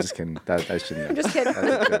 I'm just kidding. I shouldn't. I'm just kidding.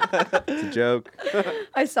 It's a joke.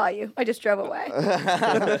 I saw you. I just drove away.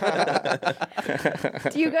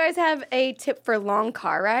 Do you guys have a tip for long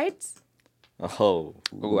car rides? Oh.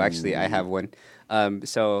 Oh, actually, I have one.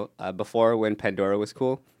 Before, when Pandora was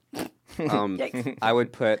cool, I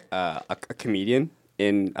would put a comedian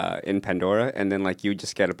in Pandora, and then like you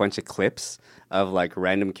just get a bunch of clips of like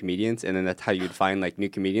random comedians, and then that's how you'd find like new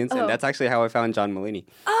comedians, and that's actually how I found John Mulaney.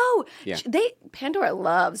 Oh, Yeah. Pandora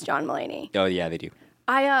loves John Mulaney. Oh yeah, they do.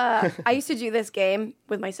 I used to do this game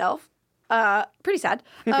with myself. Pretty sad.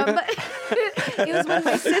 But it was when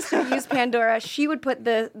my sister used Pandora. She would put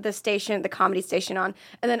the comedy station on,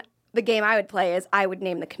 and then the game I would play is I would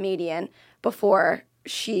name the comedian before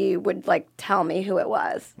she would like tell me who it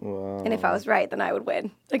was. Wow. And if I was right, then I would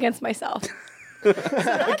win against myself.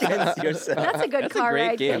 Against yourself. That's a good car great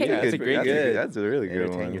ride game. game. Yeah, that's a great game. That's a really good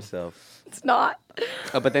Entertain one. yourself. It's not.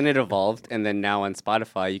 But then it evolved, and then now on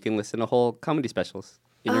Spotify you can listen to whole comedy specials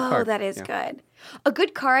in your car. Oh, that is Yeah. good. A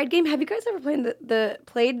good car ride game. Have you guys ever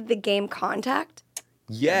played the game Contact?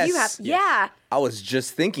 Yes. You have. yes. Yeah. I was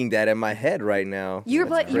just thinking that in my head right now. You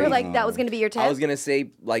were like that was going to be your tip. I was gonna say,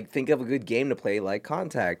 like, think of a good game to play, like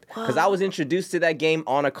Contact, because I was introduced to that game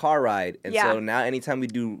on a car ride, and Yeah. so now anytime we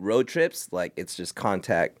do road trips, like, it's just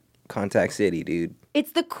Contact City, dude.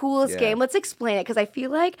 It's the coolest Yeah. game. Let's explain it because I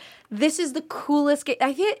feel like this is the coolest game.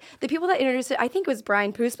 I think the people that introduced it, I think it was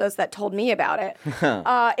Brian Puspos that told me about it,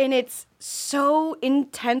 and it's so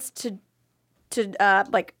intense to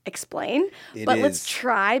like explain. It But let's is.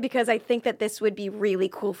 try because I think that this would be really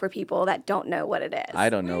cool for people that don't know what it is. I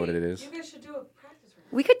don't know what it is. You guys should do a practice run.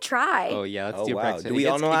 We could try. Oh yeah, let's Oh, do wow. practice. Do we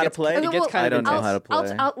all know how to play? It gets kind I of don't know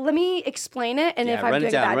intense. how to play. Let me explain it, and Yeah, if I'm run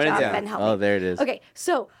it doing down, a run it bad job, down. then help me. Oh, there it is. Okay,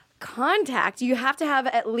 so Contact, you have to have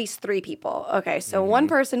at least 3 people. Okay, so one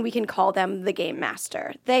person, we can call them the game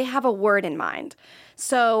master. They have a word in mind.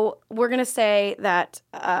 So we're going to say that,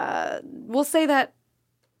 we'll say that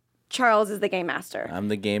Charles is the game master. I'm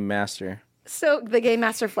the game master. So the game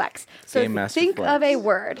master flex. So Game master think flex. of a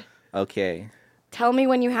word. Okay. Tell me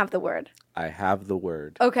when you have the word. I have the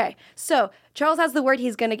word. Okay, so Charles has the word.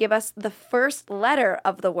 He's going to give us the first letter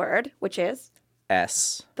of the word, which is?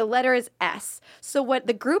 S. The letter is S. So what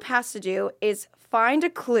the group has to do is find a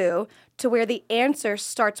clue to where the answer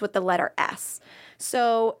starts with the letter S.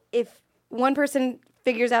 So if one person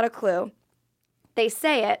figures out a clue, they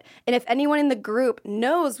say it, and if anyone in the group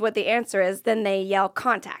knows what the answer is, then they yell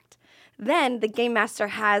Contact. Then the game master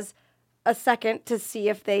has a second to see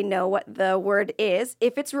if they know what the word is.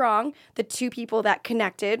 If it's wrong, the 2 people that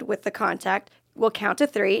connected with the contact will count to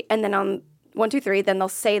 3, and then on 1, 2, 3, then they'll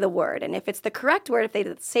say the word. And if it's the correct word, if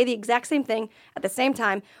they say the exact same thing at the same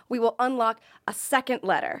time, we will unlock a second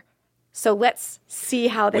letter. So let's see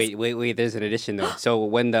how this. Wait. There's an addition though. So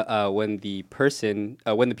when the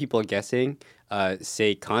people guessing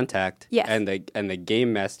say Contact, Yes. and the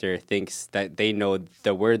game master thinks that they know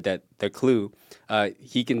the word, that the clue,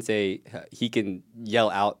 he can yell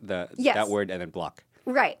out Yes. that word and then block.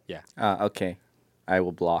 Right. Yeah. Okay. I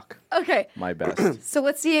will block Okay. my best. So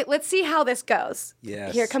let's see how this goes.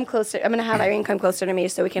 Yes. Here, come closer. I'm gonna have Irene come closer to me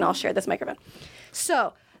so we can all share this microphone.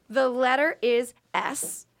 So the letter is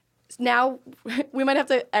S. Now we might have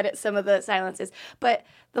to edit some of the silences, but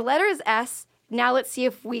the letter is S. Now let's see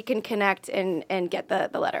if we can connect and get the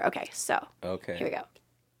letter. Okay, so Okay. here we go.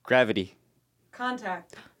 Gravity.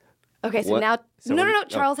 Contact. Okay, so What? now So no. what-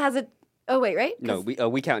 Charles has a. Oh wait, right? No,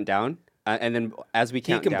 we count down, and then as we He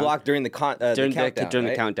count can down, block during the countdown. during the right?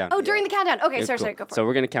 countdown. Oh, during the countdown. Okay, Yeah, sorry, cool. go for So it.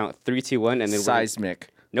 we're gonna count 3, 2, 1, and then Seismic.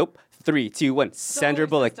 Nope. 3, 2, 1. Sandra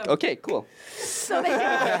Bullock. system. Okay, cool. So they,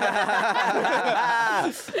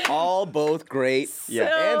 All both great Yeah.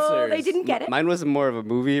 answers. they didn't get it. Mine was more of a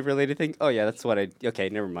movie related thing. Oh yeah, that's what I. Okay,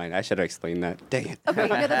 never mind. I should have explained that. Dang it. Okay,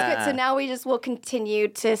 no, that's good. So now we just will continue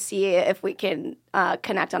to see if we can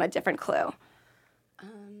connect on a different clue.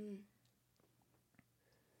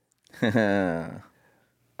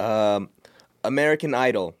 American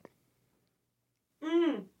Idol.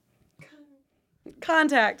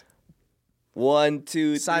 Contact. 1, 2,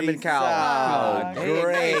 3. Simon Cowell. Oh, Hey,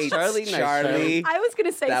 great, nice, Charlie, nice, Charlie. I was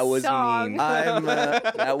gonna say That was song. mean.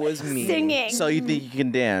 That was mean. Singing. So you think you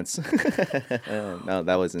can dance? No,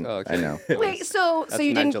 that wasn't. Oh, okay. I know. Wait, so That's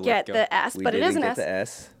you didn't Nigel get Lithgow. the S, We but it is didn't an get S. the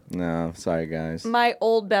S. No, sorry guys. My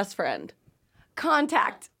old best friend.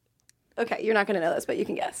 Contact. Okay, you're not gonna know this, but you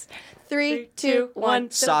can guess. 3, 2,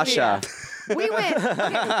 1. Sasha. We win.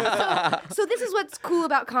 Okay, so this is what's cool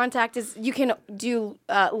about Contact is you can do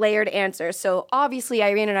layered answers. So obviously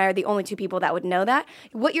Irene and I are the only 2 people that would know that.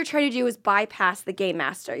 What you're trying to do is bypass the game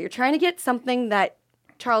master. You're trying to get something that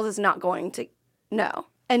Charles is not going to know.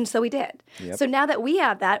 And so we did. Yep. So now that we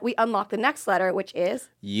have that, we unlock the next letter, which is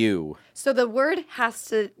You. So the word has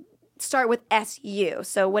to start with SU.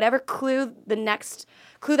 So whatever clue, the next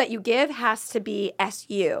clue that you give has to be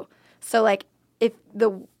SU. So like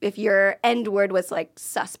if your end word was like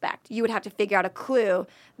suspect, you would have to figure out a clue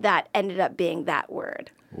that ended up being that word.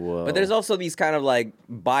 Whoa. But there's also these kind of like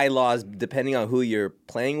bylaws depending on who you're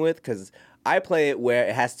playing with, because I play it where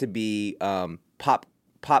it has to be pop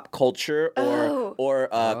culture or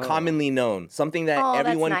commonly known, something that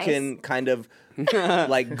everyone can kind of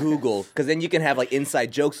like Google, because then you can have like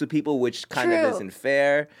inside jokes with people, which kind of isn't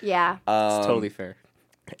fair. Yeah. It's totally fair.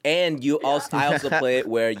 And I also play it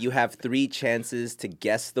where you have 3 chances to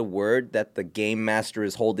guess the word that the game master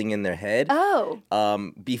is holding in their head.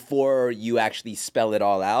 Before you actually spell it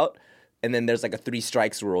all out. And then there's like a 3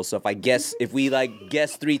 strikes rule. So if we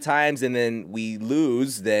guess 3 times and then we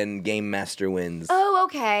lose, then game master wins. Oh,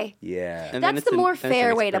 okay. Yeah. And That's the more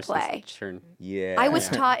fair way to play. Turn. Yeah. I was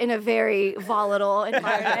taught in a very volatile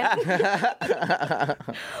environment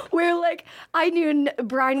where like I knew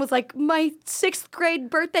Brian was like my 6th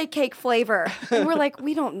grade birthday cake flavor. And we're like,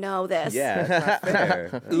 we don't know this. Yeah, that's not fair.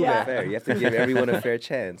 That's not fair. You have to give everyone a fair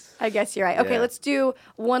chance. I guess you're right. Okay, Yeah. let's do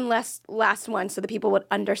one last one so the people would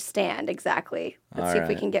understand exactly. Let's see if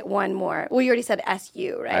we can get one more. Well, you already said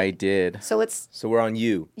SU, right? I did. So we're on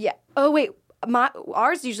you. Yeah. Oh, wait.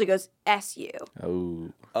 Ours usually goes SU.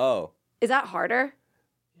 Oh. Is that harder?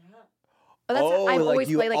 Oh, I always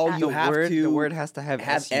play like that. You have the word has to have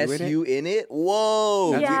SU in it?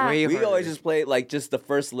 Whoa. That's way we harder. always just play like just the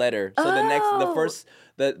first letter. So the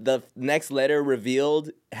next letter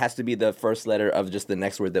revealed has to be the first letter of just the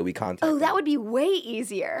next word that we contact. Oh, that would be way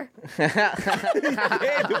easier. Yeah,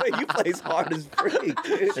 the way you play is hard as freak.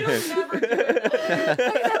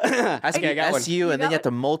 Has to be SU, and then you have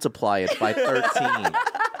to multiply it by 13.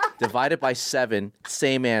 Divide it by 7.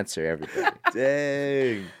 Same answer, everybody.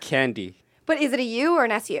 Dang. Candy. But is it a U or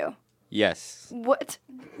an SU? Yes. What?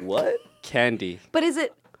 Candy. But is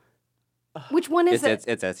it... Which one is it?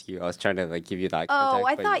 It's SU. I was trying to like give you that. Oh, contact,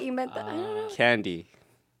 I but thought you meant that. I don't know. Candy.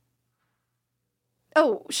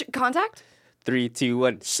 Oh, contact? 3, 2,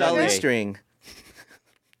 1. Sully Sunday. string.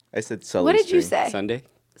 I said Sully What did string. you say? Sunday.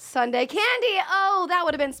 Sunday candy. Oh, that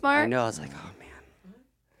would have been smart. I know. I was like, oh man.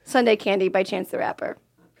 Sunday Candy by Chance the Rapper.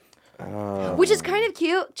 Which is kind of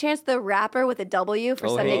cute. Chance the Rapper with a W for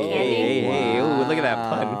Sunday Candy. Hey, ooh, look at that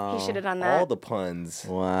pun. He should have done that. All the puns.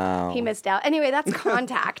 Wow. He missed out. Anyway, that's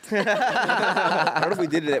contact. I don't know if we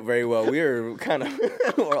did it very well. We were kind of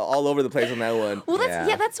all over the place on that one. Well,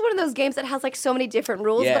 that's one of those games that has like so many different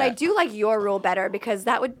rules. Yeah. But I do like your rule better because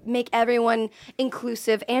that would make everyone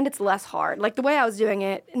inclusive and it's less hard. Like the way I was doing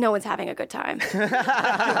it, no one's having a good time.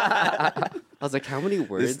 I was like, how many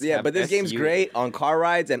words? But this game's great on car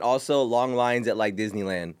rides and also long lines at like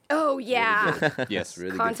Disneyland. Oh yeah, Yes.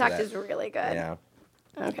 Really contact good is really good. Yeah.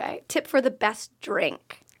 Okay, tip for the best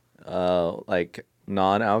drink Like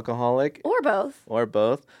non-alcoholic or both. or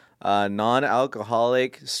both.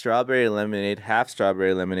 Non-alcoholic strawberry lemonade, half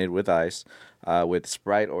strawberry lemonade with ice, with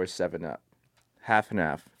Sprite or 7-Up. Half and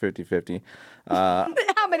half, 50-50. How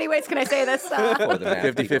many ways can I say this? For the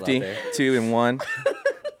math people out 50-50, there. 2 and 1.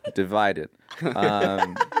 Divided.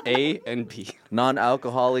 A and B.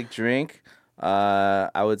 Non-alcoholic drink,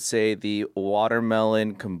 I would say the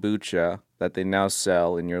watermelon kombucha that they now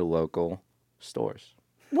sell in your local stores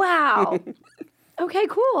Wow. Okay,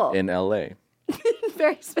 cool. in LA.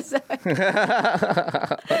 Very specific.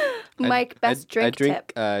 Mike, best drink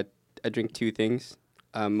tip. I drink 2 things.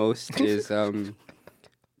 Most is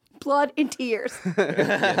Blood and tears.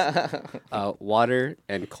 water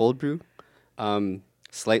and cold brew.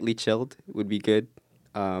 Slightly chilled would be good.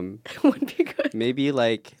 Would be good. Maybe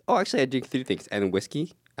like actually I drink 3 things and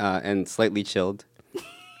whiskey and slightly chilled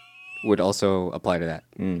would also apply to that.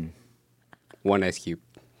 1 ice cube.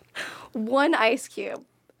 1 ice cube.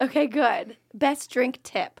 Okay, good. Best drink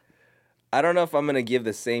tip. I don't know if I'm going to give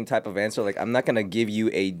the same type of answer. Like, I'm not going to give you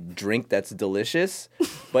a drink that's delicious,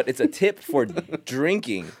 but it's a tip for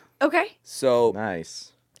drinking. Okay. So,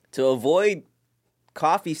 Nice. to avoid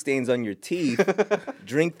coffee stains on your teeth,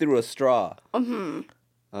 drink through a straw.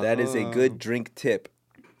 That is a good drink tip.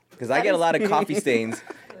 Because I get a lot of coffee stains,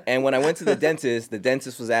 and when I went to the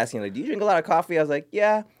dentist was asking, like, do you drink a lot of coffee? I was like,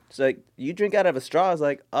 yeah. She's like, you drink out of a straw? I was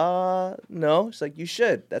like, no. She's like, you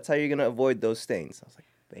should. That's how you're going to avoid those stains. I was like,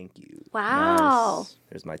 thank you. Wow.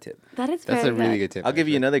 There's my tip. That's a really good tip. I'll give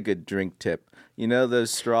you another good drink tip. You know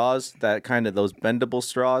those straws, those bendable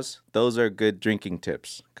straws? Those are good drinking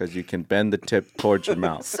tips because you can bend the tip towards your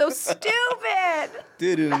mouth. So stupid.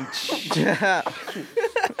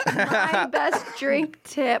 My best drink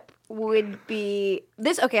tip would be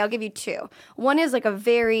this. Okay, I'll give you two. One is like a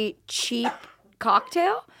very cheap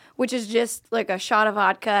cocktail, which is just like a shot of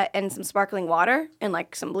vodka and some sparkling water and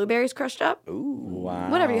like some blueberries crushed up. Ooh, wow.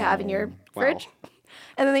 Whatever you have in your fridge.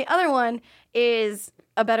 And then the other one is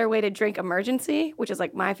a better way to drink emergency, which is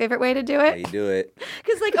like my favorite way to do How it. you do it?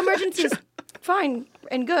 Because like emergency is fine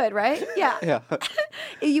and good, right? Yeah. Yeah.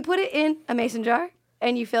 You put it in a mason jar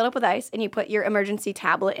and you fill it up with ice and you put your emergency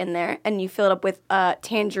tablet in there and you fill it up with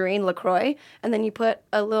tangerine LaCroix and then you put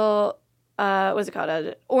a little what's it called?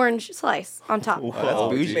 An orange slice on top. Wow,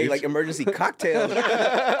 that's you make like emergency cocktails.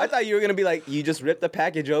 I thought you were gonna be like, you just rip the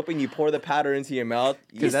package open, you pour the powder into your mouth,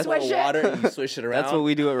 you swish pour it. water, and you swish it around. That's what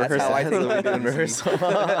we do at rehearsal. That's how I think we do in rehearsal.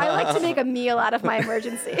 I like to make a meal out of my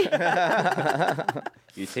emergency.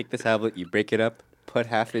 You take the tablet, you break it up, put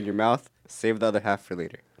half in your mouth, save the other half for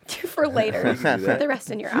later. For later. Put the rest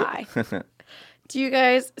in your eye. Do you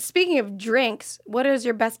guys, speaking of drinks, what is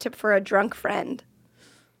your best tip for a drunk friend?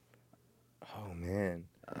 Oh man.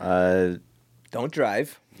 Uh, Don't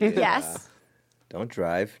drive. Yes. Don't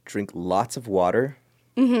drive. Drink lots of water.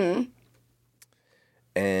 Mm-hmm.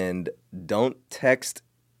 And don't text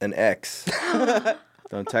an ex.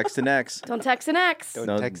 don't text an ex. Don't text an ex. Don't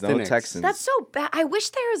No, text no an ex. texting. That's so bad. I wish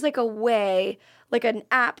there was like a way, like an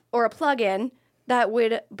app or a plugin that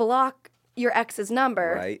would block your ex's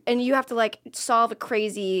number. Right. And you have to like solve a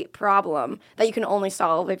crazy problem that you can only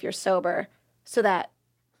solve if you're sober so that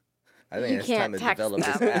I think You it's time can't to text develop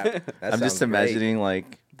this them. app. That I'm just sounds great. imagining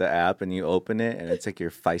like the app and you open it and it's like your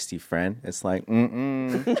feisty friend. It's like,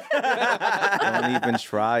 don't even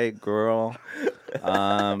try it, girl.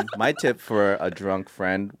 My tip for a drunk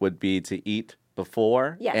friend would be to eat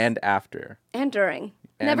before Yes. and after. and during.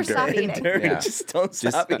 And Never stop during. eating. During, Yeah. just don't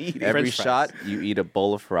Just stop eating. every French fries. shot, you eat a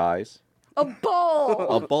bowl of fries. A bowl.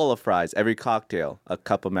 A bowl of fries. Every cocktail, a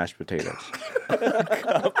cup of mashed potatoes.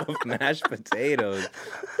 Cup of mashed potatoes.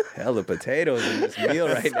 Hell of potatoes in this meal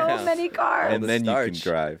right now. So many carbs. And the then you can starch.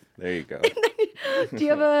 drive. There you go. Do you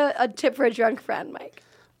have a tip for a drunk friend, Mike?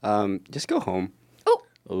 Just go home. Oh,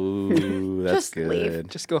 Ooh, that's Just good. leave.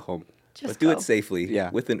 Just go home. just But do go. it safely. Yeah.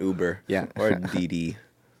 With an Uber. Yeah. Or a DD.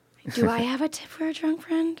 Do I have a tip for a drunk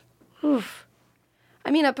friend? Oof.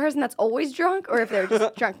 I mean, a person that's always drunk, or if they're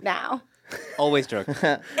just drunk now. Always drunk. If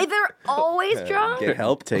they're always drunk, Get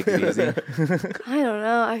help. Take it easy. I don't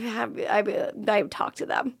know. I talk to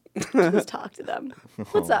them. Just talk to them.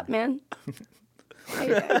 What's up, man? How you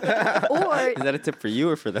doing? Or Is that a tip for you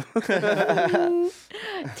or for them?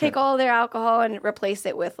 take all their alcohol and replace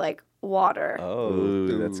it with like water. Oh.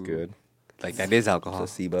 Ooh, that's good. Like that is alcohol.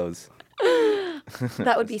 Placebos.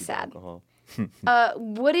 That would be sad.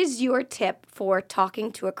 What is your tip for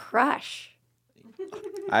talking to a crush?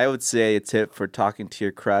 I would say a tip for talking to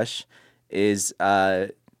your crush is, all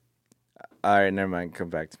right, never mind. Come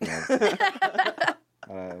back to me.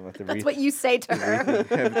 That's what you say to her.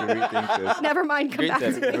 Never mind, come back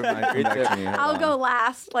to me. I'll go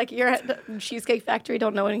last. Like you're at the Cheesecake Factory,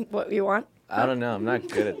 don't knowing what you want. I don't know. I'm not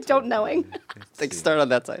good at Don't knowing. Like start on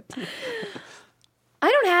that side. I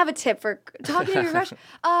don't have a tip for talking to your crush.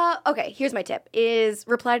 Okay, here's my tip: is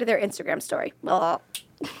reply to their Instagram story. Well,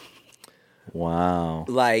 Wow.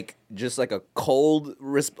 Like, just like a cold,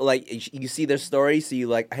 like, you see their story, so you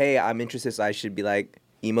like, hey, I'm interested, so I should be like,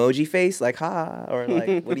 emoji face, like, ha, or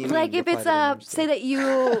like, what do you mean? like if reply it's to their Instagram? say that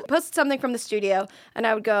you post something from the studio, and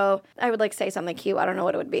I would like say something cute. I don't know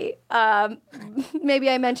what it would be. Maybe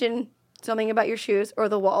I mention something about your shoes or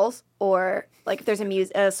the walls, or like if there's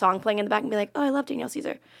a song playing in the back, and be like, oh, I love Danielle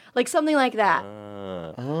Caesar, like something like that.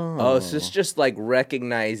 Oh, so it's just like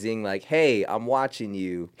recognizing, like, hey, I'm watching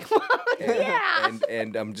you. Yeah.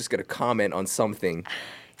 And I'm just gonna comment on something.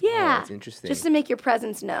 Yeah, that's interesting. Just to make your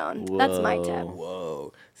presence known. That's my tip.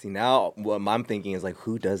 Whoa. See, now what I'm thinking is like,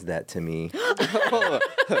 who does that to me?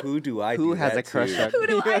 Who do I? Who do has that a crush to? on Who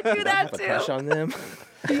do I do that Have a crush to? on them?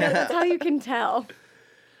 Yeah, that's how you can tell.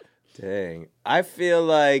 Dang, I feel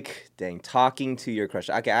like talking to your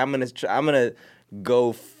crush. Okay, I'm gonna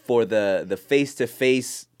go for the face to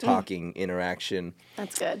face talking interaction.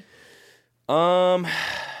 That's good.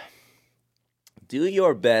 Do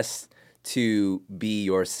your best to be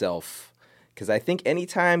yourself, because I think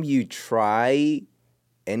anytime you try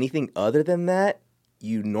anything other than that,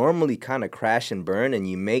 you normally kind of crash and burn, and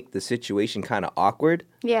you make the situation kind of awkward.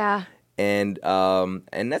 Yeah. And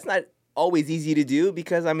that's not always easy to do,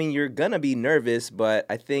 because I mean, you're gonna be nervous, but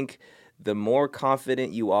I think the more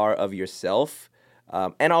confident you are of yourself,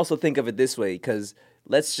 and also think of it this way, because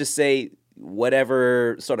let's just say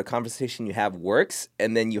whatever sort of conversation you have works,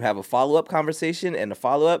 and then you have a follow-up conversation and a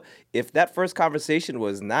follow-up. If that first conversation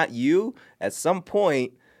was not you, at some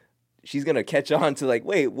point she's gonna catch on to like,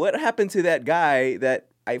 wait, what happened to that guy that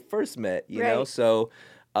I first met? You know, Right. so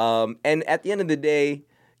and at the end of the day,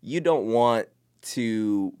 you don't want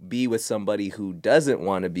to be with somebody who doesn't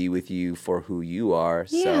want to be with you for who you are.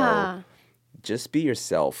 Yeah. So just be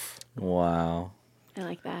yourself. Wow. I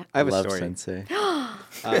like that. I have a Love story. Sensei.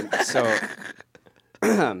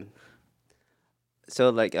 So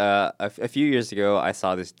like a few years ago, I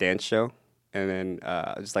saw this dance show, and then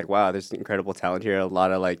I was just like, wow, there's incredible talent here. A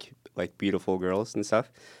lot of like beautiful girls and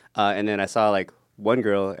stuff. And then I saw like one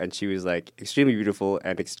girl, and she was like extremely beautiful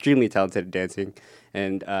and extremely talented at dancing.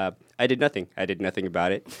 And I did nothing. I did nothing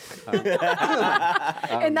about it.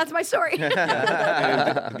 And that's my story.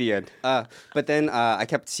 And the end. But then I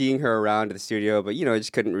kept seeing her around the studio, but I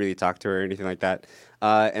just couldn't really talk to her or anything like that.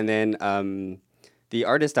 And then the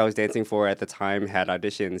artist I was dancing for at the time had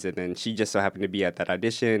auditions, and then she just so happened to be at that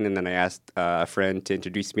audition. And then I asked a friend to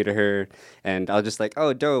introduce me to her, and I was just like,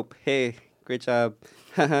 "Oh, dope! Hey, great job!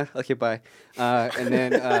 Okay, bye." And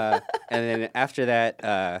then after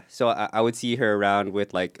that, so I would see her around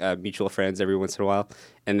with like mutual friends every once in a while,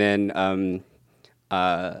 and then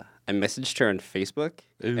I messaged her on Facebook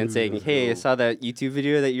and saying, "Hey, I saw that YouTube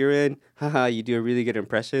video that you're in. Haha, you do a really good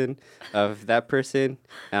impression of that person."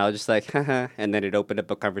 And I was just like, "Haha," and then it opened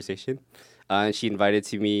up a conversation. And she invited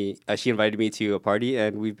me to a party,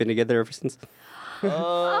 and we've been together ever since.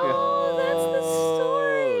 Oh, that's the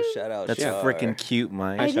story. Shout out. That's Shar. freaking cute,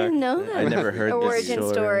 Mike. I didn't know that. I never heard this origin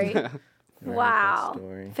story. Wow.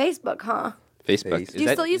 story. Facebook, huh? Facebook. Do you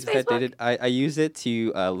still use is that Facebook? dated? I use it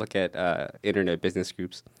to look at internet business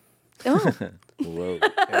groups. Oh. Whoa,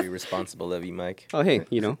 very responsible of you, Mike. Oh, hey,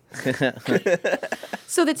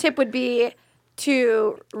 So the tip would be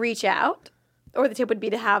to reach out, or the tip would be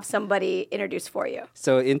to have somebody introduce for you.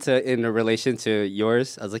 So in relation to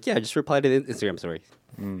yours, I was like, yeah, just reply to the Instagram story.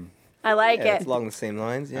 I like Yeah, it. it's along the same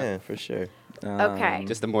lines. Yeah, for sure. Okay.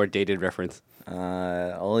 Just a more dated reference.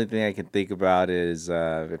 Only thing I can think about is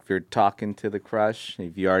if you're talking to the crush,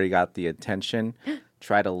 if you already got the attention,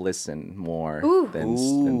 try to listen more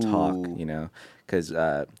than talk, Because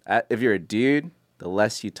if you're a dude, the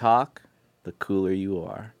less you talk, the cooler you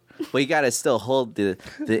are. But you got to still hold the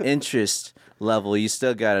interest level. You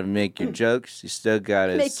still got to make your jokes. You still got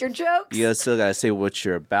to Make your jokes. You still got to say what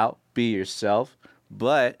you're about. Be yourself.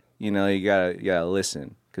 But, you gotta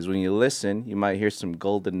listen. Because when you listen, you might hear some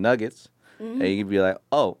golden nuggets. And you can be like,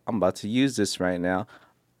 oh, I'm about to use this right now.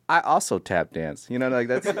 I also tap dance.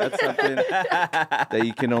 That's something that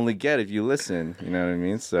you can only get if you listen. You know what I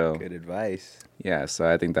mean? So Good advice. yeah, so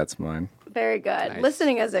I think that's mine. Very good.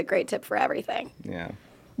 Listening is a great tip for everything. Yeah.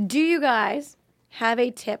 Do you guys have a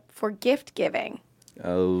tip for gift giving?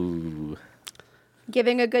 Oh.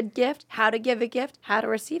 Giving a good gift, how to give a gift, how to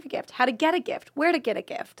receive a gift, how to get a gift, where to get a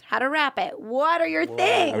gift, how to wrap it. What are your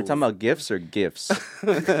things? Are we talking about gifts or gifts?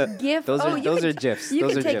 Gift. Those are can GIFs. You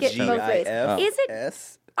Those can are take GIFs. it both ways. Is it?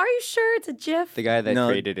 GIFs? Are you sure it's a GIF? The guy that No,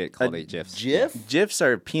 created it called it GIFs. GIF? GIFs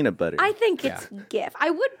are peanut butter. I think it's GIF. I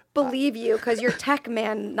would believe you because you're Tech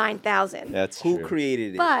Man 9000. That's Who true.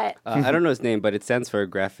 created it? But I don't know his name, but it stands for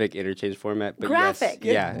graphic interchange format. But Graphic?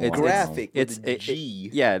 Yes, yeah, Graphic It's with a G.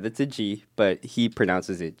 yeah, that's a G, but he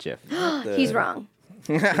pronounces it GIF. he's wrong.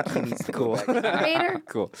 Cool. Creator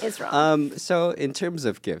Cool. is wrong. So in terms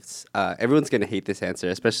of gifts, everyone's gonna hate this answer,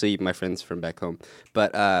 especially my friends from back home.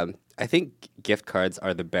 But I think gift cards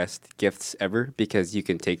are the best gifts ever because you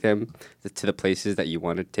can take them to the places that you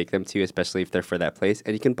want to take them to, especially if they're for that place,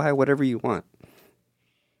 and you can buy whatever you want.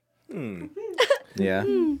 Yeah.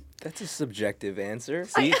 That's a subjective answer.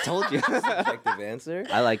 See, told you. Subjective answer.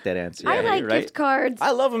 I like that answer. I like right? gift cards. I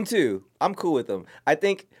love them too. I'm cool with them. I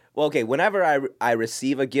think, well, okay, whenever I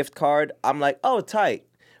receive a gift card, I'm like, oh, tight.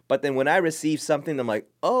 But then when I receive something, I'm like,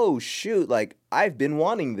 oh, shoot, like, I've been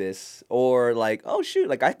wanting this. Or like, oh, shoot,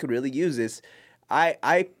 like, I could really use this.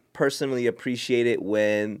 I personally appreciate it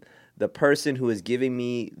when the person who is giving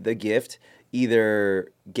me the gift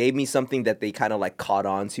either gave me something that they kind of like caught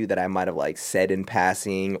on to that I might have like said in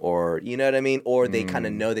passing, or you know what I mean? Or they kind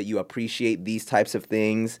of know that you appreciate these types of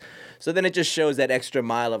things. So then it just shows that extra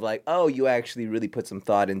mile of like, oh, you actually really put some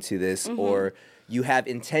thought into this, or you have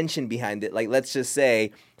intention behind it. Like, let's just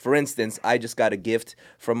say, for instance, I just got a gift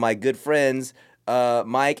from my good friends,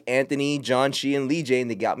 Mike, Anthony, John Shee, and Lee J,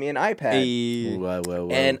 and they got me an iPad. Whoa.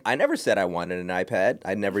 And I never said I wanted an iPad.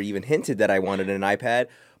 I never even hinted that I wanted an iPad.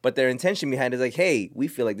 But their intention behind it is like, hey, we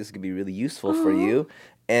feel like this could be really useful for you.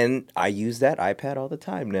 And I use that iPad all the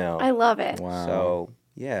time now. I love it. Wow. So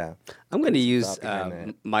Yeah. I'm going to use thought behind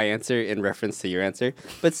that? my answer in reference to your answer.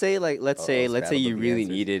 But say let's say you really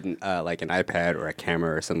needed like an iPad or a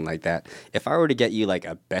camera or something like that. If I were to get you like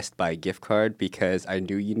a Best Buy gift card because I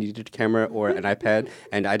knew you needed a camera or an iPad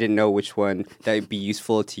and I didn't know which one that would be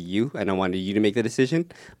useful to you and I wanted you to make the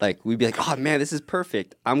decision, like we'd be like, "Oh man, this is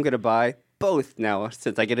perfect. I'm going to buy both now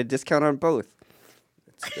since I get a discount on both."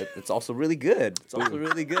 It's also really good. It's also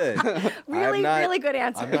really good. Really good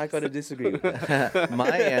answer. I'm not going to disagree with that.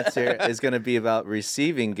 My answer is going to be about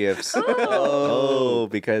receiving gifts.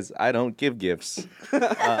 Because I don't give gifts.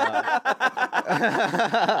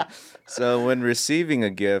 So when receiving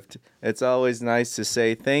a gift, it's always nice to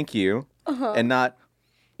say thank you and not,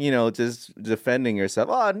 just defending yourself.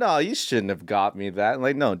 Oh, no, you shouldn't have got me that.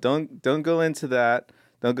 Like, no, don't go into that.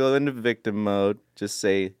 Don't go into victim mode. Just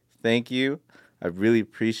say thank you. I really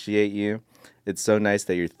appreciate you. It's so nice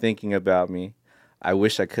that you're thinking about me. I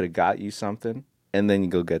wish I could have got you something. And then you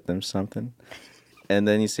go get them something. And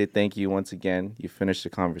then you say thank you once again. You finish the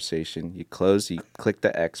conversation. You close. You click the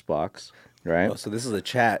Xbox, right? Oh, so this is a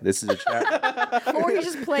chat. This is a chat. Or you're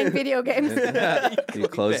just playing video games. You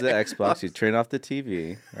close the Xbox. You turn off the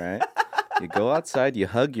TV, right? You go outside. You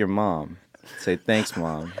hug your mom. Say thanks,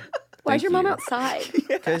 Mom. Why's your Thank mom you. outside?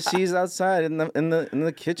 Because she's outside in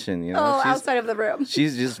the kitchen. Oh, She's, outside of the room.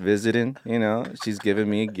 She's just visiting. She's giving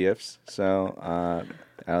me gifts. So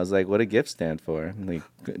I was like, "What do gifts stand for?" Like,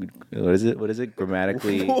 what is it?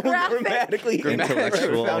 Grammatically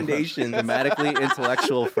intellectual foundation. Grammatically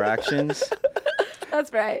intellectual fractions.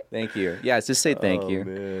 That's right. Thank you. Yeah, just say thank you.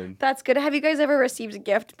 Man. That's good. Have you guys ever received a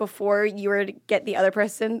gift before you were to get the other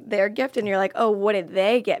person their gift and you're like, oh, what did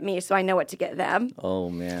they get me? So I know what to get them. Oh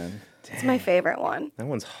man. It's my favorite one. That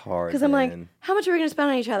one's hard. Because I'm like, how much are we going to spend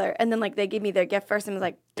on each other? And then like they give me their gift first and I was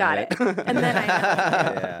like, got it. And then I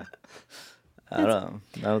know. Yeah. I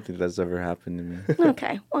don't think that's ever happened to me.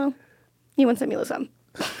 Okay, well, you win some, you lose some.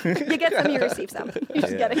 You get some, you receive some. You're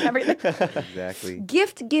just getting everything. Exactly.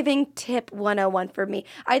 Gift giving tip 101 for me.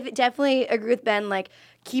 I definitely agree with Ben, like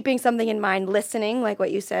keeping something in mind, listening, like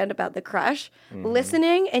what you said about the crush,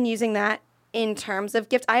 listening and using that in terms of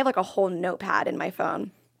gifts. I have like a whole notepad in my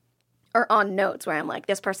phone or on notes where I'm like,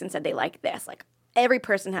 this person said they like this. Like every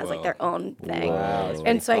person has like their own thing. Wow,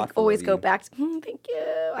 and so I always go back to, thank you.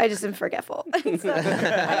 I just am forgetful. So I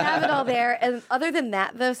have it all there. And other than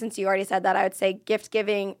that, though, since you already said that, I would say gift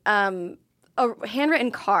giving, a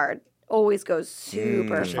handwritten card always goes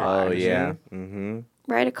super far. Oh yeah. Mm-hmm.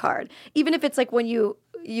 Write a card. Even if it's like when you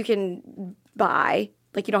can buy,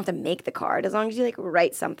 like you don't have to make the card. As long as you like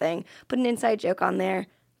write something, put an inside joke on there,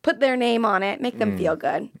 put their name on it, make them feel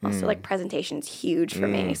good. Also, like presentation's huge for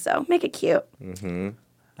me, so make it cute. Mm-hmm.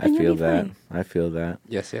 I feel that. I feel that.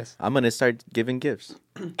 Yes, yes. I'm gonna start giving gifts.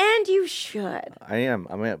 And you should. I am.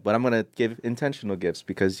 But I'm gonna give intentional gifts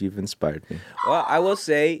because you've inspired me. Well, I will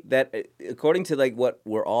say that according to like what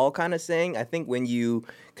we're all kind of saying, I think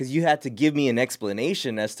because you had to give me an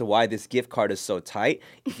explanation as to why this gift card is so tight.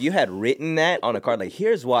 If you had written that on a card, like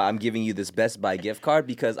here's why I'm giving you this Best Buy gift card,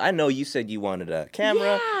 because I know you said you wanted a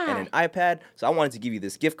camera and an iPad, so I wanted to give you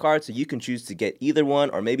this gift card so you can choose to get either one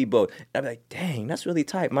or maybe both. And I'd be like, dang, that's really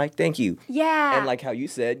tight, Mike. Thank you. Yeah. And like how you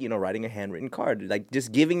said, writing a handwritten card, like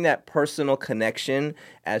just giving that personal connection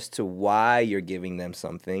as to why you're giving them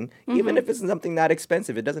something, even if it's something not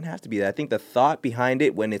expensive. It doesn't have to be that. I think the thought behind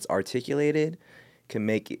it, when it's articulated, can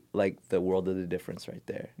make it like the world of the difference right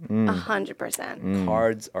there. 100%.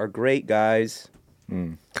 Cards are great, guys.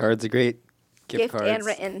 Cards are great. Gift cards. and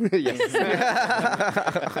written. Yes.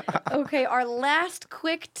 Okay, our last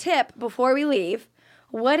quick tip before we leave.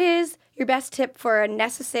 What is your best tip for a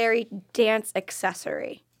necessary dance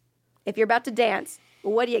accessory? If you're about to dance,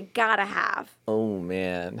 what do you gotta have? Oh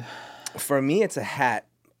man. For me, it's a hat.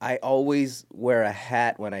 I always wear a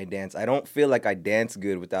hat when I dance. I don't feel like I dance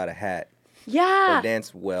good without a hat. Yeah. Or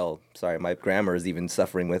dance well. Sorry, my grammar is even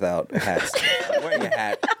suffering without hats. I'm wearing a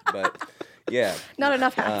hat, but yeah. Not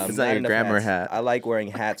enough hats. It's not your enough grammar hats. hat. I like wearing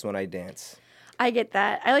hats when I dance. I get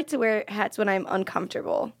that. I like to wear hats when I'm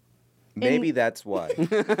uncomfortable. Maybe that's why.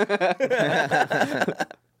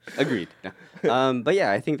 Agreed. No. But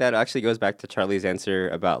yeah, I think that actually goes back to Charlie's answer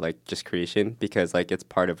about like just creation, because like it's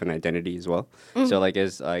part of an identity as well. So like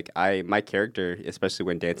my character, especially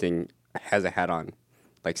when dancing, has a hat on,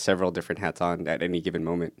 like several different hats on at any given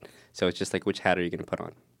moment. So it's just like, which hat are you going to put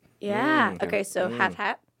on? Yeah. Okay, so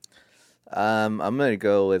hat. I'm gonna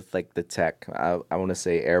go with like the tech. I want to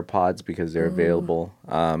say AirPods because they're available,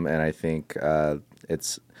 and I think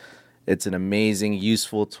it's an amazing,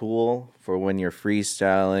 useful tool for when you're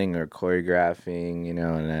freestyling or choreographing.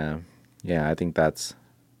 And yeah, I think that's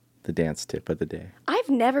the dance tip of the day. I've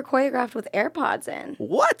never choreographed with AirPods in.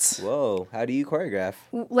 What? Whoa, how do you choreograph?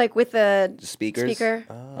 Like with the Speakers? speaker.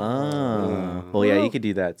 Oh. Well, yeah, you could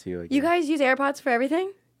do that too. I You guess. guys use AirPods for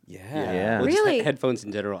everything? Yeah. Well, just Really? headphones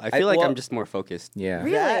in general. I feel like well- I'm just more focused. Yeah.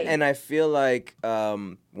 Really? That, and I feel like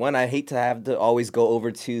one, I hate to have to always go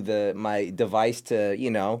over to my device to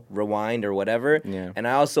rewind or whatever. Yeah. And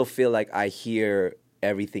I also feel like I hear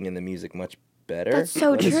everything in the music much better. That's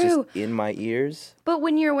so when it's true. just in my ears. But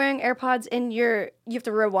when you're wearing AirPods and you have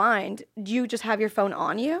to rewind, do you just have your phone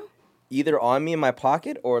on you? Either on me in my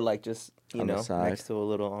pocket or like just On the side. next to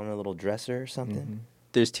on a little dresser or something.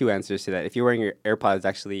 There's two answers to that. If you're wearing your AirPods,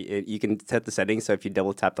 actually, you can set the settings. So if you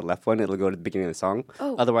double tap the left one, it'll go to the beginning of the song.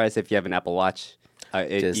 Oh. Otherwise, if you have an Apple Watch,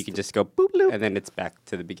 you can just go boop, bloop, and then it's back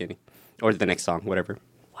to the beginning or the next song, whatever.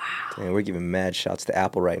 Dang, we're giving mad shouts to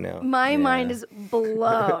Apple right now. My mind is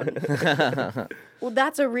blown. Well,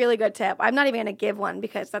 that's a really good tip. I'm not even going to give one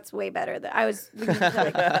because that's way better. I was going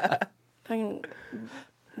to fucking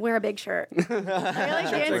wear a big shirt. I like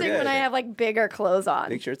dancing good. when I have like bigger clothes on.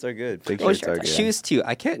 Big shirts are good. Big Oh, shirts are good. Shoes too.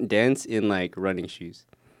 I can't dance in like running shoes.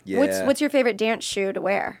 Yeah. What's your favorite dance shoe to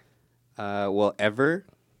wear? Well, ever.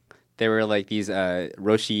 They were like these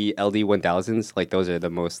Roshi LD1000s. Like those are the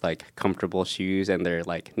most like comfortable shoes, and they're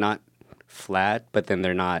like not flat, but then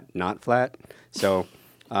they're not flat. So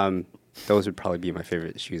those would probably be my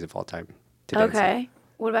favorite shoes of all time to dance in. Okay.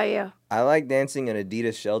 What about you? I like dancing in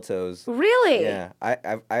Adidas shell toes. Really? Yeah,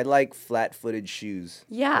 I like flat-footed shoes.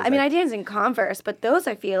 Yeah. I mean, I dance in Converse, but those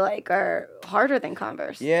I feel like are harder than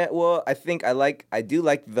Converse. Yeah, well, I think I do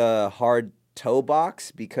like the hard toe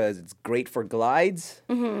box because it's great for glides.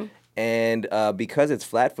 Mm-hmm. And because it's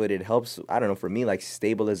flat-footed, it helps, I don't know, for me, like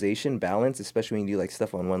stabilization, balance, especially when you do like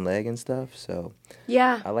stuff on one leg and stuff. So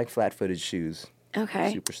Yeah. I like flat-footed shoes.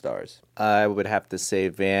 Okay. Superstars. I would have to say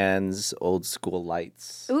Vans Old School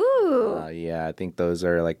Lights. Ooh. Yeah, I think those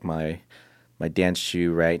are like my dance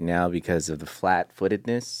shoe right now because of the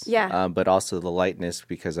flat-footedness. Yeah. But also the lightness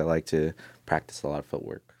because I like to practice a lot of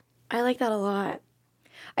footwork. I like that a lot.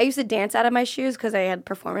 I used to dance out of my shoes because I had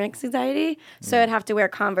performance anxiety. So I'd have to wear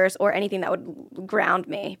Converse or anything that would ground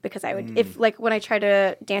me because I would, if like when I try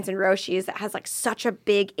to dance in Roshis, that has like such a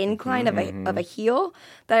big incline of a heel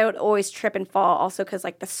that I would always trip and fall. Also because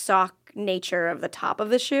like the sock nature of the top of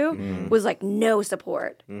the shoe was like no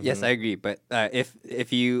support. Yes, I agree. But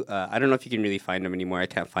if you, I don't know if you can really find them anymore. I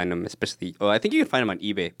can't find them, especially. Oh, I think you can find them on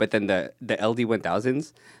eBay. But then the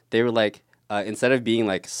LD1000s, they were like. Instead of being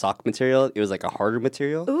like sock material, it was like a harder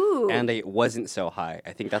material. Ooh. And it wasn't so high.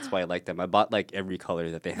 I think that's why I like them. I bought like every color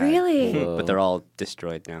that they had. Really? But they're all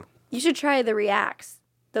destroyed now. You should try the Reacts.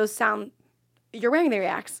 Those sound. You're wearing the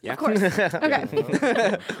Reacts, Yeah. of course.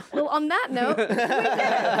 Okay. Well, on that note, we did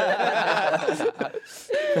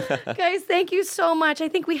it. Guys, thank you so much. I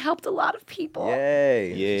think we helped a lot of people.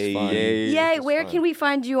 Yay. Yay. It's fun. Yay. Where can we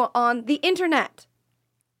find you on the internet?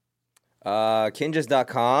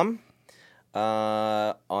 Kinjaz.com.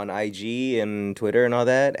 On IG and Twitter and all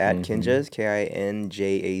that, at Kinjaz,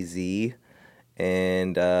 KINJAZ.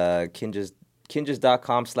 And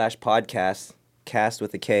Kinjaz.com/podcast, cast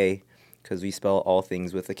with a K, because we spell all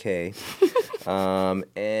things with a K.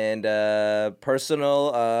 And personal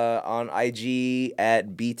on IG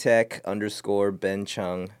at btech_Ben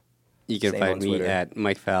Chung. You can Same find on me Twitter. at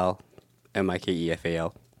Mike Fal,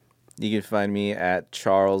 MIKEFAL. You can find me at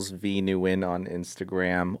Charles V. Nguyen on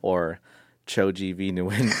Instagram or Choji V.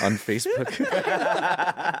 Nguyen on Facebook.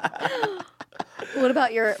 What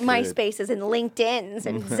about your MySpaces and LinkedIn's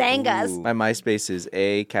and Zangas? My MySpace is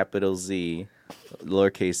A capital Z,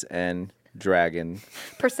 lowercase n, dragon,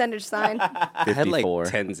 Percentage sign. 54. I had like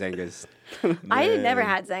 10 Zengas. I never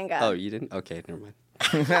had Zanga. Oh, you didn't? Okay, never mind.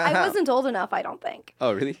 I wasn't old enough, I don't think.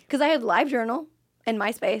 Oh, really? Because I had LiveJournal and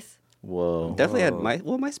MySpace. Whoa. Definitely had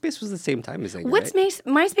MySpace was the same time as Zenga, What's right?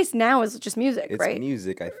 MySpace now is just music, It's right?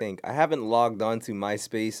 music, I think. I haven't logged on to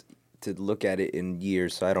MySpace to look at it in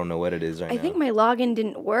years, so I don't know what it is right now. I think my login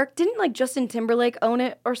didn't work. Didn't like Justin Timberlake own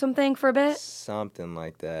it or something for a bit? Something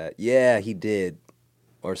like that. Yeah, he did.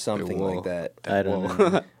 Or something Whoa. like that. I don't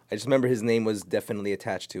know. I just remember his name was definitely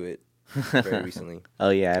attached to it very recently. Oh,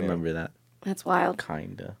 yeah, I remember that. That's wild.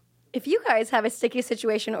 Kinda. If you guys have a sticky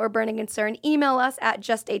situation or burning concern, email us at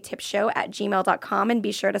justatipshow@gmail.com and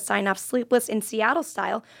be sure to sign off Sleepless in Seattle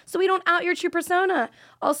style so we don't out your true persona.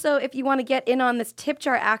 Also, if you want to get in on this tip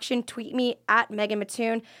jar action, tweet me at Megan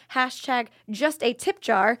Mattoon,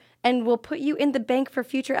 #JustATipJar, and we'll put you in the bank for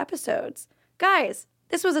future episodes. Guys,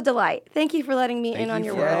 This was a delight. Thank you for letting me in on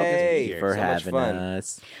your world. Yay, For so much having fun.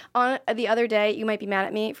 us. On the other day, you might be mad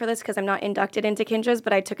at me for this because I'm not inducted into Kinjaz,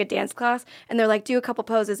 but I took a dance class, and they're like, do a couple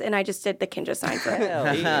poses, and I just did the Kinjaz sign for it.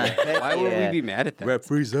 Why would we be mad at that?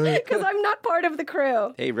 Represent. Because I'm not part of the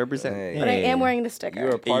crew. Hey, represent. Hey. But I am wearing the sticker.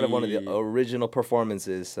 You're a part of one of the original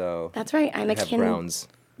performances, so That's right. I'm a have grounds.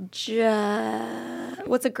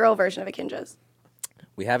 What's a girl version of a Kinjaz?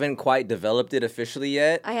 We haven't quite developed it officially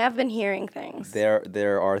yet. I have been hearing things.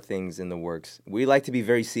 There are things in the works. We like to be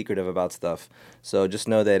very secretive about stuff, so just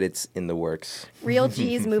know that it's in the works. Real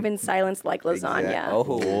G's move in silence like lasagna.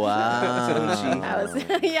 Oh, Wow. That was,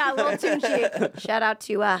 yeah, Lil Tunchi. Shout out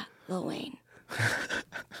to Lil Wayne.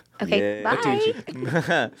 Okay, Yeah.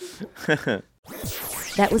 bye.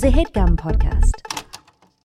 That was a headgum podcast.